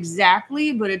simple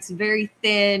exactly, but it's very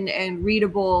thin and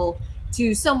readable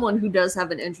to someone who does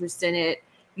have an interest in it.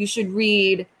 You should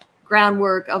read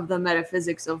Groundwork of the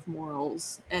Metaphysics of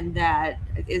Morals, and that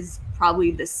is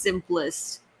probably the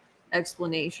simplest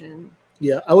explanation.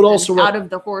 Yeah, I would also out of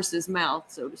the horse's mouth,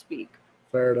 so to speak.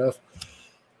 Fair enough.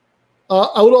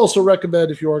 I would also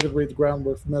recommend, if you are going to read the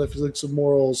Groundwork of Metaphysics of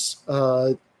Morals,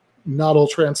 not all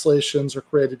translations are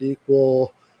created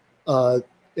equal.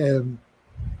 And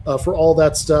for all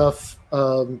that stuff,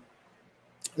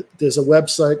 there's a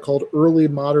website called Early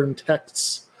Modern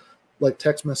Texts, like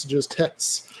text messages,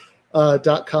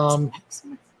 texts.com.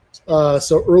 So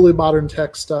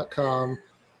earlymoderntexts.com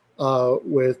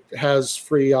has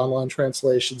free online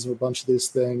translations of a bunch of these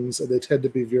things, and they tend to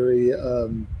be very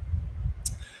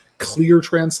clear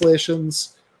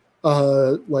translations.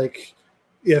 Like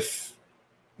if,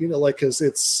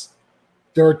 because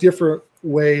there are different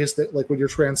ways that, like, when you're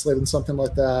translating something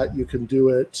like that, you can do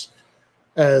it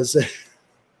as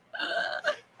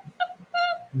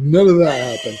none of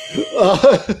that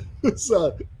happened. It's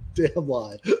a damn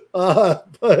lie.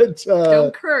 But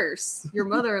don't curse. Your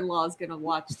mother-in-law is gonna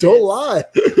watch this. Don't lie.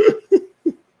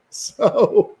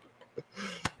 So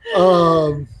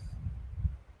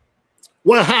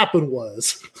what happened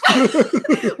was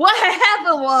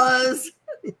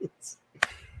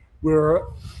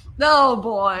oh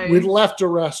boy, we left a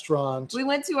restaurant. We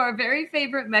went to our very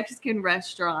favorite Mexican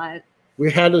restaurant.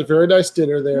 We had a very nice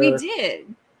dinner there. We did.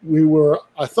 We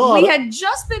had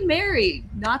just been married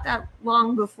not that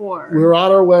long before. We were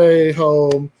on our way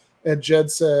home, and Jenn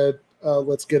said,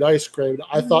 let's get ice cream.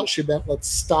 I thought she meant let's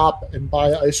stop and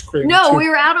buy ice cream. No, we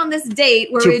were out on this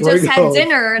date where we just had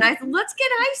dinner, and I said, let's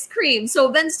get ice cream.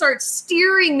 So Ben starts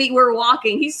steering me. We're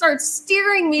walking. He starts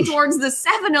steering me towards the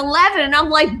 7-Eleven, and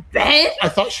I'm like, Ben? I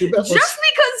thought she meant just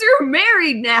because you're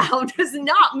married now does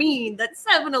not mean that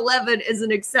 7-Eleven is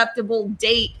an acceptable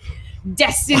date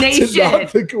destination. I did not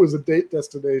think it was a date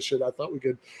destination. I thought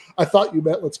you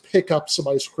meant let's pick up some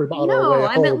ice cream on our way home. No,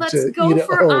 I meant let's go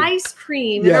for ice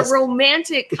cream in a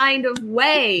romantic kind of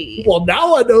way. Well,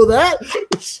 now I know that.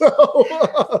 So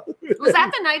was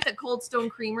that the night that Cold Stone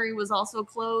Creamery was also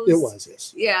closed? It was,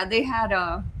 yes. Yeah, they had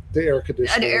the air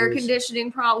conditioning. An air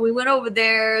conditioning problem. We went over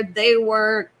there. They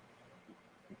weren't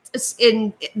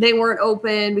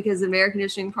open because of an air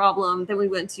conditioning problem. Then we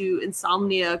went to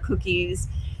Insomnia Cookies.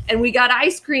 And we got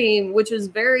ice cream, which was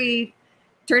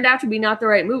turned out to be not the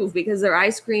right move because their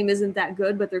ice cream isn't that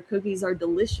good, but their cookies are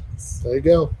delicious. There you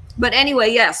go. But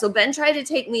anyway, yeah, so Ben tried to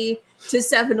take me to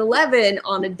 7-Eleven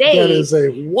on a date. That is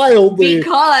a wildly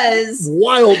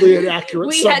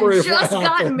inaccurate summary. We had just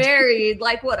gotten married,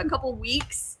 like, a couple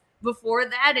weeks before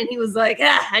that, and he was like,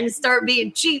 I can start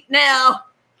being cheap now.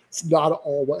 It's not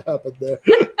all what happened there.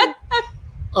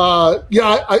 I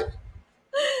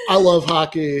love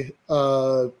hockey.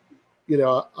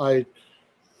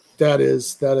 That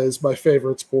is my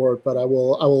favorite sport, but I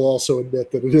will also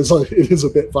admit that it is a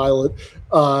bit violent.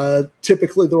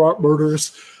 Typically there aren't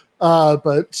murders,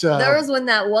 but there was when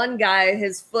that one guy,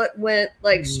 his foot went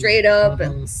straight up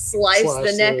and sliced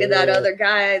the neck of that other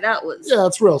guy. That was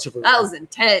that's relatively rare. That was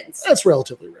intense. That's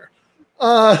relatively rare.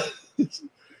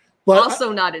 But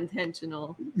also not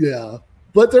intentional. Yeah.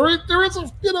 But there is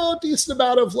a decent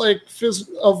amount of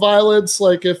of violence.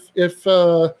 Like if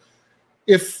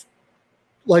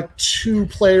two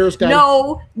players got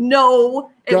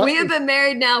and we have been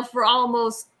married now for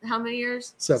almost how many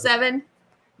years? 7.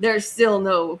 There's still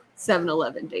no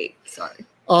 7-Eleven date. Sorry.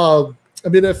 I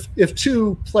mean, if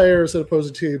two players at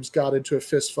opposing teams got into a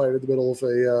fist fight in the middle of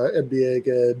a NBA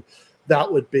game,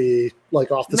 that would be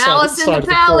off the Malice side in the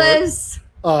Palace.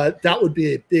 That would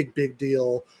be a big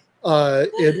deal.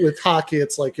 And with hockey,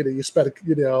 it's you spend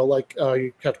you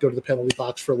have to go to the penalty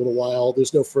box for a little while.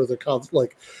 There's no further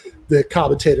the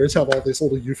commentators have all these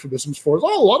little euphemisms for it.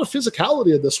 Oh, a lot of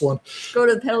physicality in this one. Go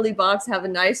to the penalty box, have a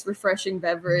nice refreshing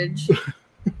beverage.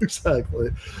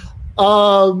 Exactly.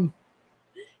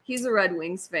 He's a Red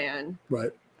Wings fan.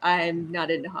 Right. I'm not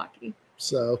into hockey.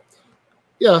 So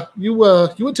yeah, you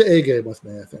went to A game with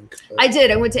me, I think. I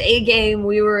did. I went to A game.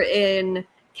 We were in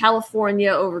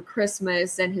California over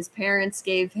Christmas, and his parents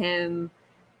gave him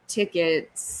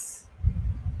tickets.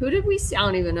 Who did we see? I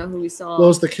don't even know who we saw. Well, it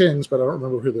was the Kings, but I don't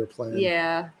remember who they were playing.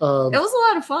 Yeah. It was a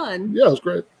lot of fun. Yeah, it was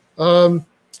great.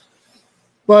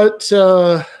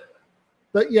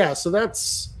 But yeah, so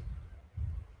that's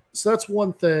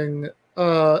one thing.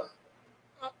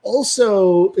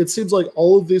 Also, it seems like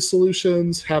all of these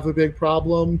solutions have a big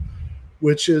problem,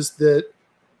 which is that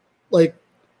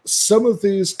some of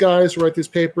these guys who write these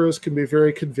papers can be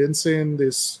very convincing.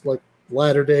 These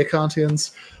latter-day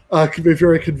Kantians can be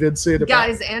very convincing.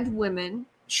 Guys and women.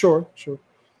 Sure.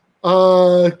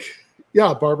 Yeah,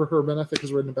 Barbara Herman, I think,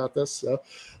 has written about this.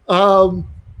 So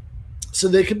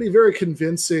they can be very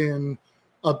convincing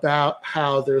about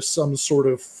how there's some sort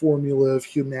of formula of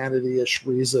humanity-ish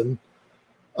reason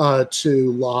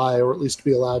to lie, or at least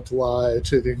be allowed to lie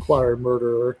to the Inquiring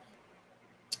Murderer.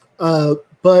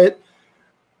 But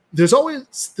there's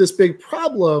always this big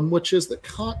problem, which is that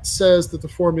Kant says that the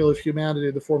formula of humanity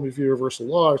and the formula of universal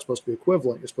law are supposed to be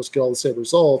equivalent. You're supposed to get all the same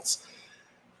results.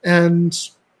 And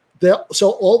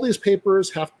so all these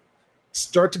papers have to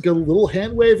start to get a little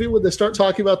hand-wavy when they start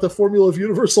talking about the formula of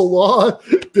universal law,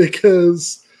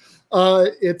 because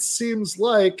it seems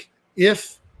like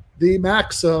if the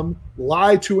maxim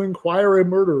lie to inquiring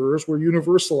murderers were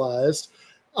universalized,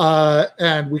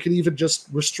 and we can even just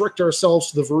restrict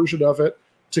ourselves to the version of it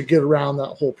to get around that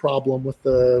whole problem with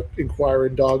the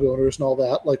inquiring dog owners and all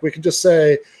that. Like, we could just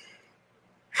say,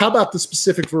 how about the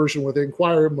specific version where the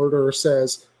inquiring murderer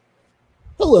says,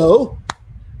 hello,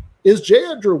 is J.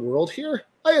 Andrew World here?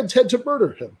 I intend to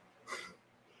murder him.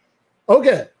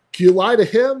 Okay, can you lie to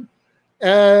him?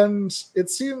 And it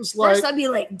seems like... First I'd be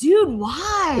like, dude,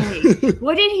 why?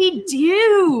 What did he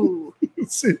do?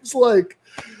 It seems like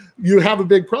you have a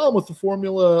big problem with the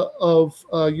formula of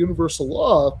universal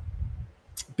law,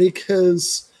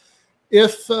 because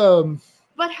if...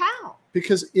 but how?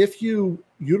 Because if you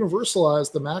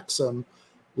universalize the maxim,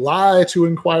 lie to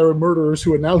inquiring murderers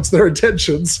who announce their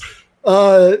intentions,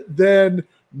 then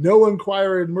no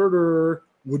inquiring murderer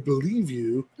would believe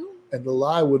you, and the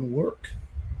lie wouldn't work.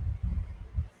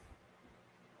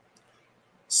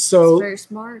 So very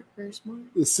smart, very smart.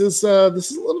 This is a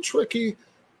little tricky,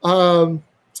 and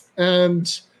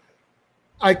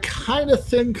I kind of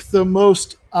think the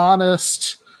most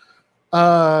honest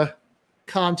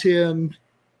Kantian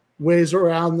ways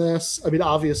around this. I mean,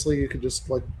 obviously, you could just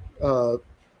like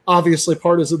obviously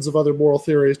partisans of other moral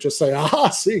theories just say,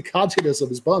 see,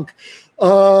 Kantianism is bunk.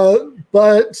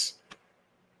 But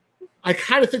I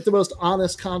kind of think the most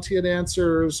honest Kantian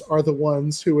answers are the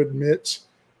ones who admit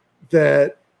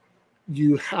that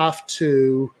you have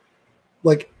to,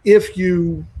 like, if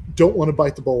you don't want to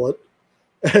bite the bullet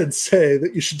and say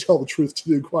that you should tell the truth to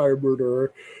the inquiring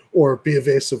murderer, or be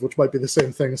evasive, which might be the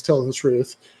same thing as telling the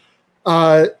truth.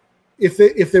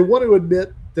 If they want to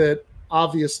admit that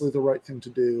obviously the right thing to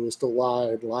do is to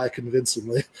lie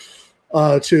convincingly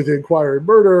to the inquiring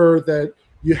murderer, that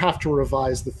you have to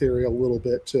revise the theory a little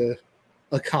bit to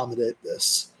accommodate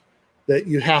this. That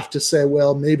you have to say,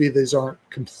 well, maybe these aren't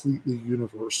completely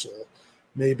universal.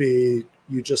 Maybe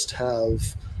you just have,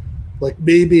 like,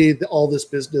 maybe all this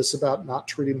business about not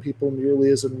treating people merely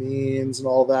as a means and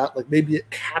all that, like, maybe it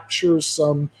captures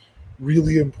some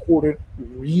really important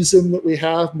reason that we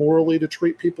have morally to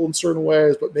treat people in certain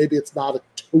ways, but maybe it's not a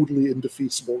totally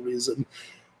indefeasible reason.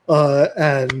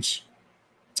 And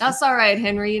that's all right,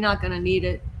 Henry. You're not going to need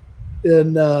it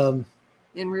in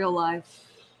real life.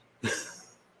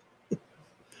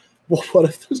 Well, what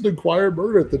if there's an inquiring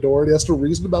murder at the door and he has to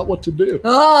reason about what to do?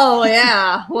 Oh,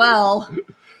 yeah. Well,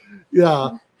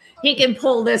 yeah. He can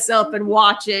pull this up and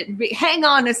watch it. Hang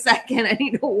on a second. I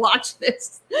need to watch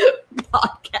this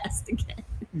podcast again.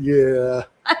 Yeah.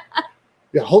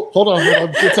 Yeah. Hold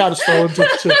on. Gets out his phone to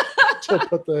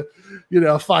put the,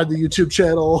 find the YouTube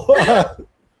channel.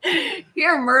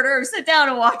 Here, murderer, sit down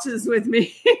and watch this with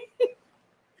me.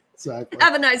 Exactly.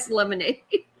 Have a nice lemonade.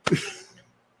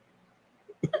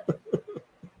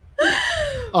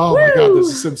 Oh my God, there's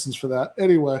a Simpsons for that.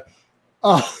 Anyway,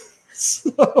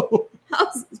 so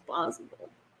how's this possible?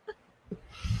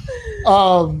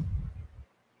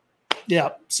 Yeah.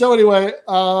 So anyway,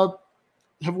 have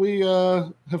we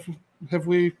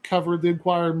covered the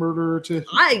inquiring murderer to,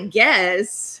 I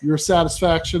guess, your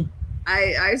satisfaction?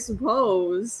 I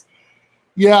suppose.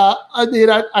 Yeah. I mean,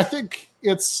 I think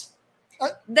it's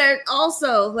there.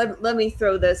 Also, let me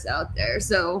throw this out there.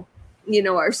 So,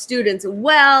 our students,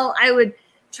 well, I would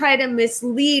try to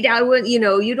mislead. I would, you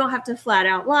don't have to flat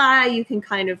out lie. You can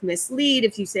kind of mislead.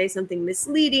 If you say something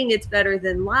misleading, it's better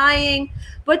than lying.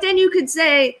 But then you could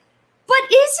say, but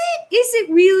is it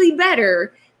really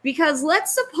better? Because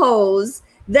let's suppose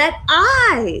that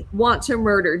I want to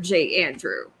murder J.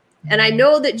 Andrew. And I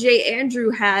know that J. Andrew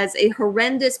has a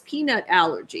horrendous peanut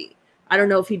allergy. I don't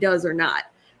know if he does or not.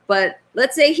 But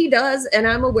let's say he does, and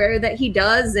I'm aware that he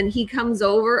does, and he comes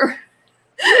over.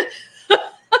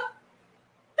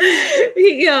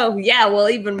 Yeah, well,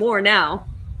 even more now.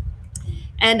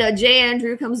 And J.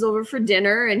 Andrew comes over for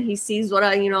dinner, and he sees what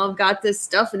I've got this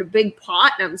stuff in a big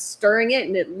pot, and I'm stirring it,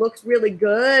 and it looks really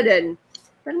good. And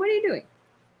then what are you doing?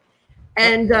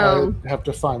 And I have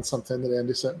to find something that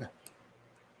Andy sent me.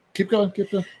 Keep going.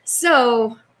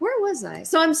 So where was I?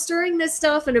 So I'm stirring this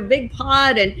stuff in a big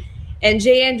pot, and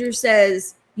J. Andrew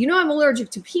says, I'm allergic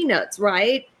to peanuts,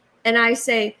 right? And I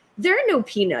say, there are no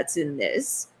peanuts in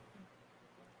this.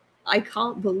 I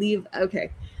can't believe,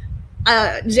 okay.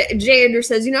 J. Andrew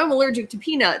says, I'm allergic to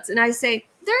peanuts. And I say,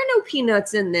 there are no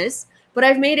peanuts in this, but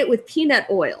I've made it with peanut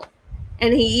oil.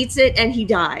 and he eats it and he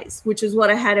dies, which is what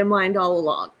I had in mind all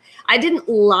along. I didn't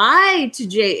lie to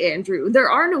J. Andrew. There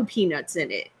are no peanuts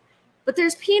in it, but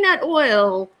there's peanut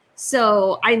oil.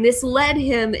 So I misled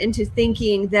him into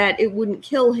thinking that it wouldn't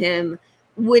kill him,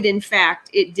 when in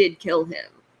fact it did kill him.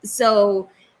 So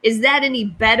is that any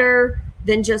better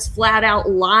than just flat out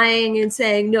lying and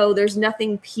saying, no, there's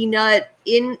nothing peanut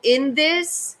in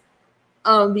this?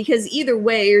 Because either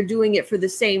way, you're doing it for the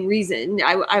same reason.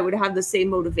 I would have the same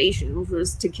motivation, which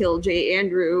was to kill J.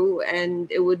 Andrew,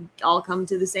 and it would all come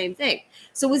to the same thing.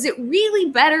 So is it really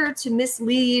better to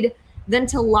mislead than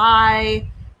to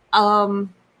lie?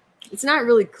 It's not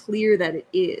really clear that it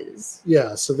is.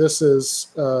 Yeah, so this is...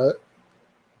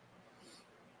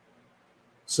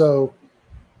 so...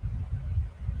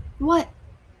 What?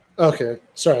 Okay,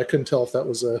 sorry, I couldn't tell if that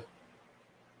was a...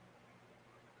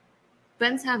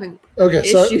 Ben's having okay.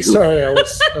 Sorry, I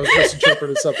was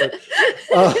misinterpreting something.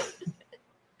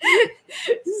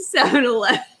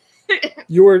 7-Eleven.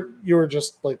 You were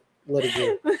just like letting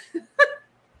me.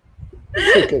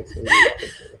 Okay.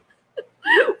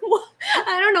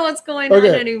 I don't know what's going on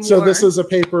anymore. So this is a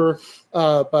paper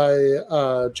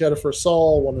by Jennifer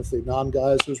Saul, one of the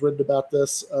non-guys who's written about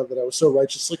this, that I was so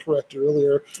righteously corrected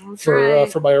earlier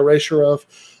for my erasure of.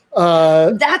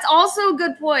 That's also a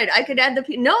good point. I could add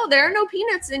no, there are no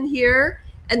peanuts in here.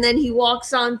 And then he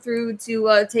walks on through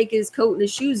to take his coat and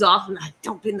his shoes off, and I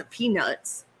dump in the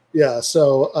peanuts. Yeah.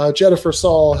 So Jennifer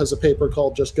Saul has a paper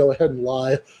called "Just Go Ahead and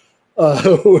Lie,"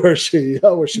 where she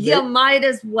might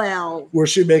as well, where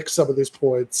she makes some of these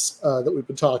points that we've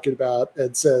been talking about,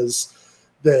 and says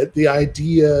that the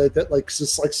idea that like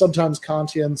sometimes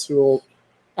Kantians who will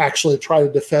actually try to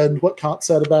defend what Kant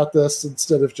said about this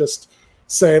instead of just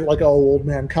saying like, "Oh, old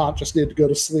man Kant just need to go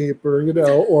to sleep," or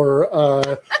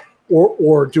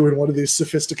or doing one of these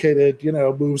sophisticated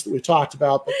moves that we talked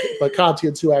about. But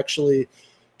Kantians who actually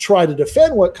try to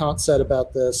defend what Kant said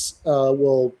about this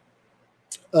will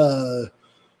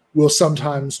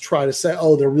sometimes try to say,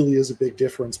 "Oh, there really is a big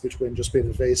difference between just being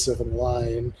evasive and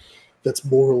lying that's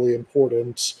morally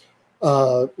important."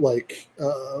 Michael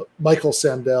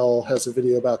Sandel has a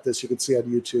video about this you can see on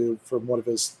YouTube from one of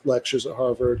his lectures at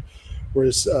Harvard.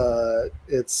 Whereas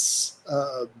it's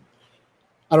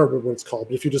I don't remember what it's called,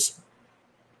 but if you just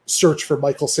search for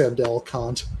Michael Sandel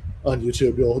Kant on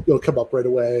YouTube, you'll come up right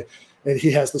away. And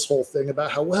he has this whole thing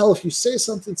about how, well, if you say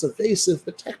something's evasive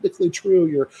but technically true,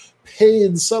 you're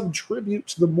paying some tribute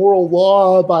to the moral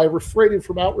law by refraining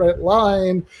from outright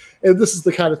lying. And this is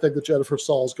the kind of thing that Jennifer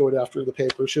Saul is going after in the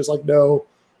paper. She was like, no.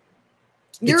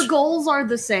 Your goals are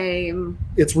the same.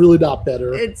 It's really not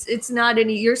better. It's not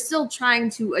any. You're still trying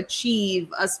to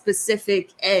achieve a specific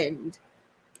end,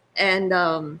 and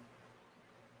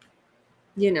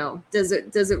does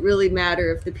it really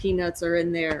matter if the peanuts are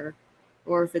in there,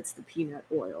 or if it's the peanut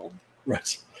oil?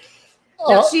 Right.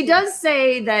 Now, she does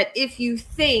say that if you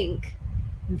think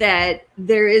that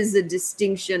there is a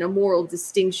distinction, a moral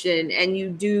distinction, and you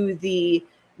do the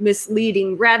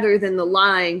misleading rather than the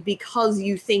lying because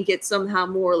you think it's somehow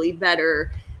morally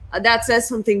better, that says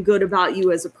something good about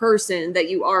you as a person, that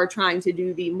you are trying to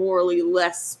do the morally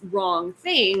less wrong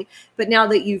thing. But now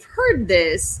that you've heard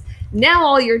this, now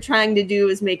all you're trying to do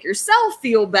is make yourself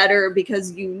feel better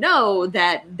because you know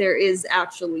that there is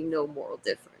actually no moral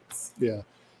difference. Yeah.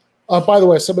 By the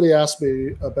way, somebody asked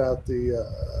me about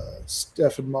the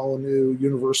Stefan Molyneux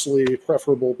universally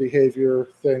preferable behavior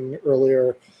thing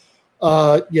earlier.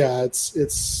 Yeah,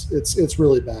 it's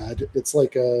really bad. It's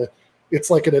like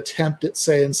an attempt at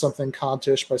saying something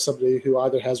Kantish by somebody who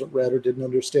either hasn't read or didn't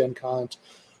understand Kant.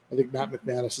 I think Matt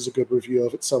McManus has a good review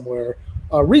of it somewhere.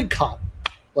 Read Kant.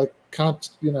 Like Kant,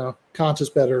 Kant is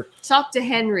better. Talk to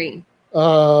Henry.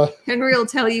 Henry will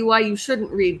tell you why you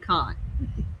shouldn't read Kant.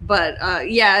 But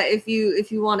yeah, if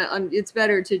you want to, it's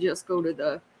better to just go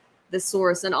to the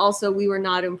source. And also, we were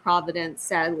not in Providence,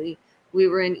 sadly. We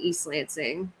were in East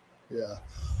Lansing. Yeah.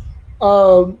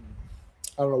 I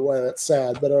don't know why that's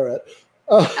sad, but all right.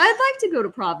 I'd like to go to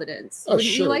Providence. Would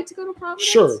sure. you like to go to Providence?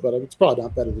 Sure, but it's probably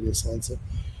not better than East Lansing.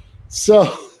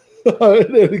 So,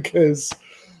 in any case,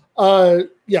 yeah.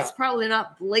 It's probably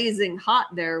not blazing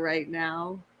hot there right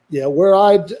now. Yeah, where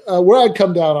I'd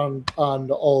come down on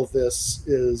all of this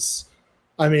is,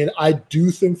 I mean, I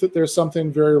do think that there's something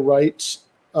very right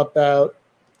about,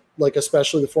 like,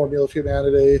 especially the formula of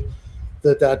humanity,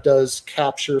 that does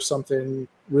capture something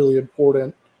really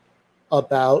important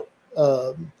about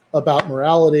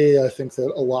morality. I think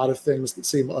that a lot of things that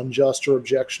seem unjust or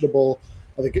objectionable,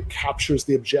 I think it captures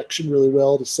the objection really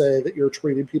well to say that you're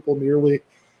treating people merely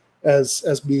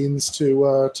as means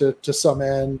to some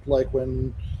end, like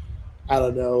when I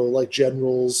don't know, like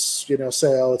generals,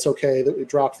 say, oh, it's okay that we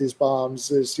dropped these bombs.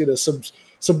 There's,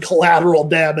 some collateral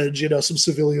damage, some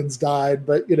civilians died,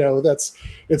 but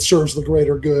it serves the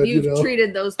greater good. You've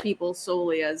treated those people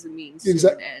solely as a means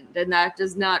to an end, and that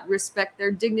does not respect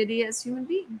their dignity as human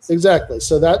beings. Exactly.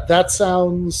 So that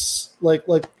sounds like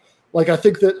I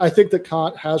think that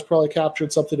Kant has probably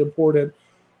captured something important,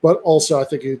 but also I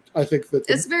think that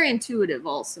it's very intuitive.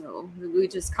 Also, we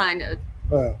just kind of,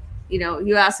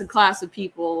 you ask a class of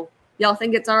people, y'all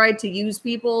think it's all right to use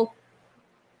people?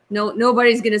 No,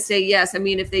 nobody's going to say yes. I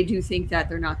mean, if they do think that,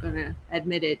 they're not going to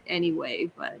admit it anyway,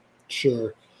 but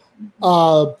sure.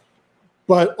 But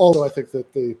also I think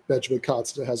that the Benjamin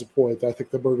Constant has a point. I think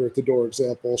the murder at the door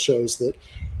example shows that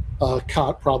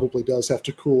Kant probably does have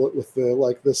to cool it with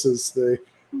the, this is the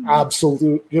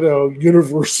absolute,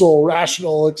 universal,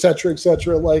 rational, et cetera, is it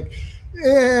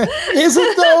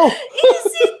though?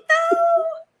 Is it though?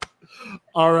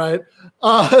 All right.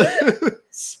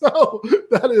 So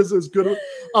that is as good.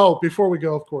 Oh, before we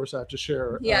go, of course, I have to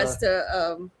share. Yes.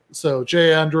 So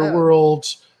J. Andrew World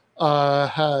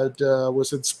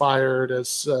was inspired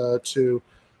as to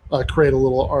create a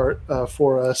little art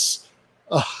for us.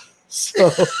 So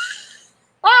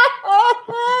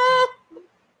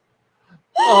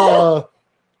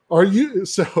are you?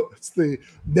 So it's the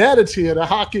manatee in a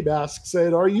hockey mask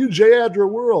saying, "Are you J. Andrew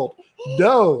World?"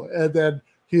 No, and then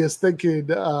he is thinking.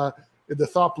 In the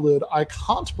thought balloon, I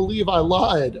can't believe I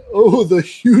lied. Oh, the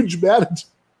huge manatee.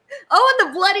 Oh, and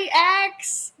the bloody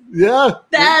axe. Yeah.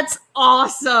 That's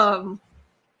awesome.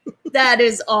 That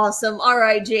is awesome. All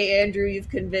right, J. Andrew, you've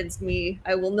convinced me.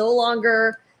 I will no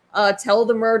longer tell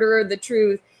the murderer the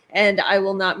truth, and I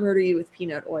will not murder you with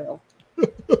peanut oil.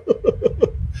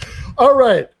 All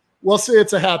right. Well, see,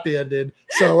 it's a happy ending.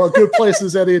 So a good place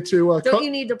is Eddie to... Don't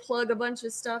you need to plug a bunch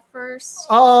of stuff first?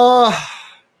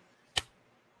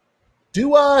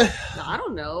 Do I? I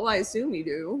don't know. I assume you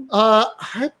do.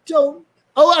 I don't.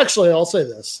 Oh, actually, I'll say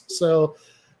this. So,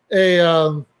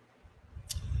 a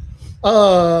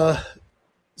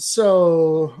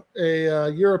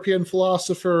European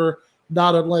philosopher,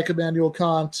 not unlike Immanuel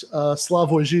Kant,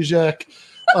 Slavoj Žižek.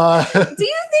 Do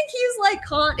you think he's like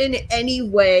Kant in any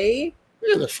way?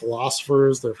 Yeah, they're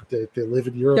philosophers. They live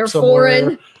in Europe. They're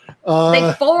somewhere. Foreign.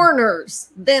 They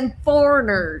foreigners. Them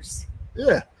foreigners.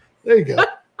 Yeah, there you go.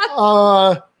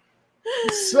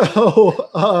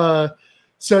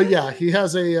 So yeah, he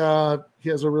has a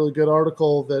really good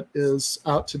article that is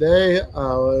out today,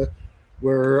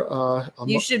 where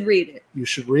you should read it. You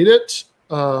should read it.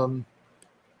 So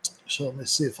let me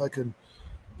see if I can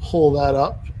pull that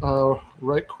up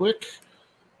right quick.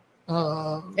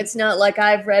 It's not like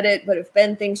I've read it, but if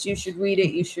Ben thinks you should read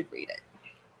it, you should read it.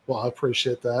 Well, I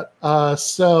appreciate that.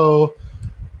 So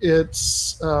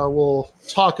it's we'll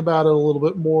talk about it a little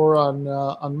bit more on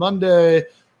Monday,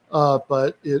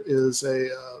 but it is so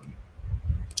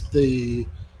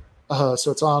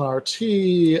it's on RT.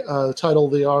 The title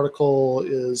of the article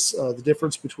is "The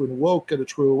Difference Between Woke and a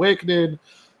True Awakening."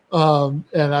 And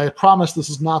I promise this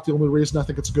is not the only reason I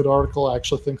think it's a good article. I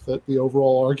actually think that the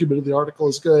overall argument of the article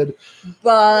is good,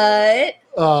 but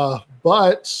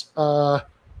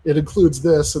it includes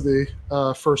this in the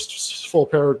first full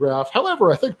paragraph.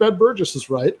 However, I think Ben Burgess is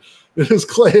right. It is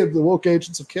claimed the woke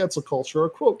agents of cancel culture are,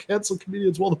 quote, cancel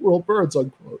comedians while the world burns,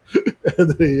 unquote.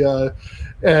 And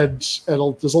there's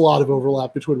a lot of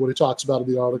overlap between what he talks about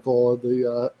in the article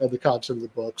and the content of the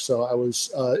book. So I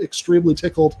was extremely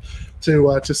tickled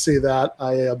to see that.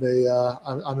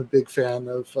 I'm a big fan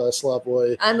of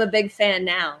Slavoj. I'm a big fan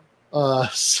now. Not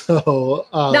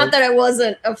that I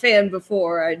wasn't a fan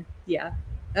before. I'm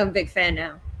a big fan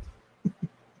now.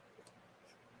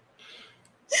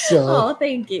 Oh,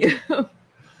 thank you.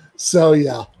 So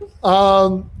yeah.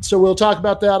 So we'll talk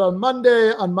about that on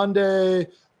Monday. On Monday,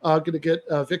 going to get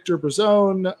Victor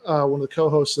Brazone, one of the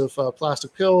co-hosts of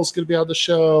Plastic Pills, going to be on the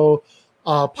show.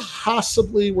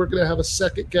 Possibly we're going to have a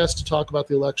second guest to talk about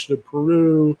the election in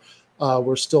Peru.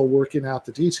 We're still working out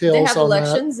the details. They have on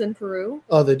elections in Peru.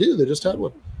 They do. They just had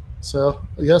one. So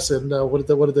yes, and what did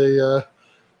they? What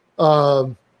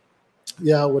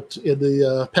in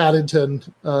the Paddington,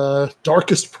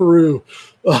 darkest Peru.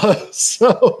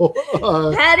 Paddington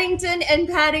and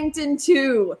Paddington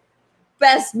 2,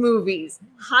 best movies,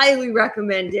 highly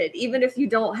recommended, even if you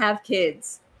don't have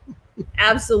kids.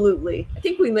 Absolutely. I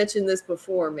think we mentioned this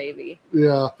before, maybe.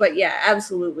 Yeah. But yeah,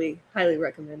 absolutely, highly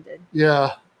recommended.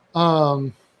 Yeah.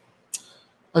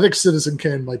 I think Citizen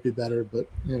Kane might be better, but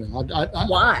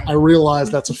why? I realize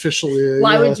that's officially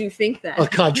why would you think that? A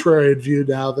contrarian view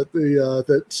now that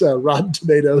that Rotten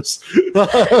Tomatoes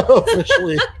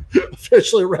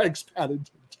officially ranks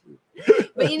Paddington 2.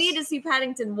 But you need to see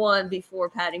Paddington 1 before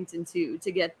Paddington 2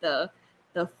 to get the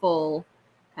full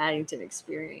Paddington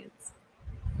experience.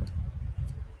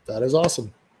 That is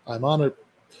awesome. I'm on it.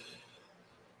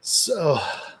 So,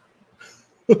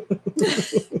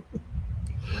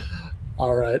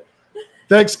 all right.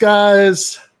 Thanks,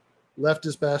 guys. Left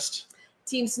is best.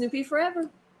 Team Snoopy forever.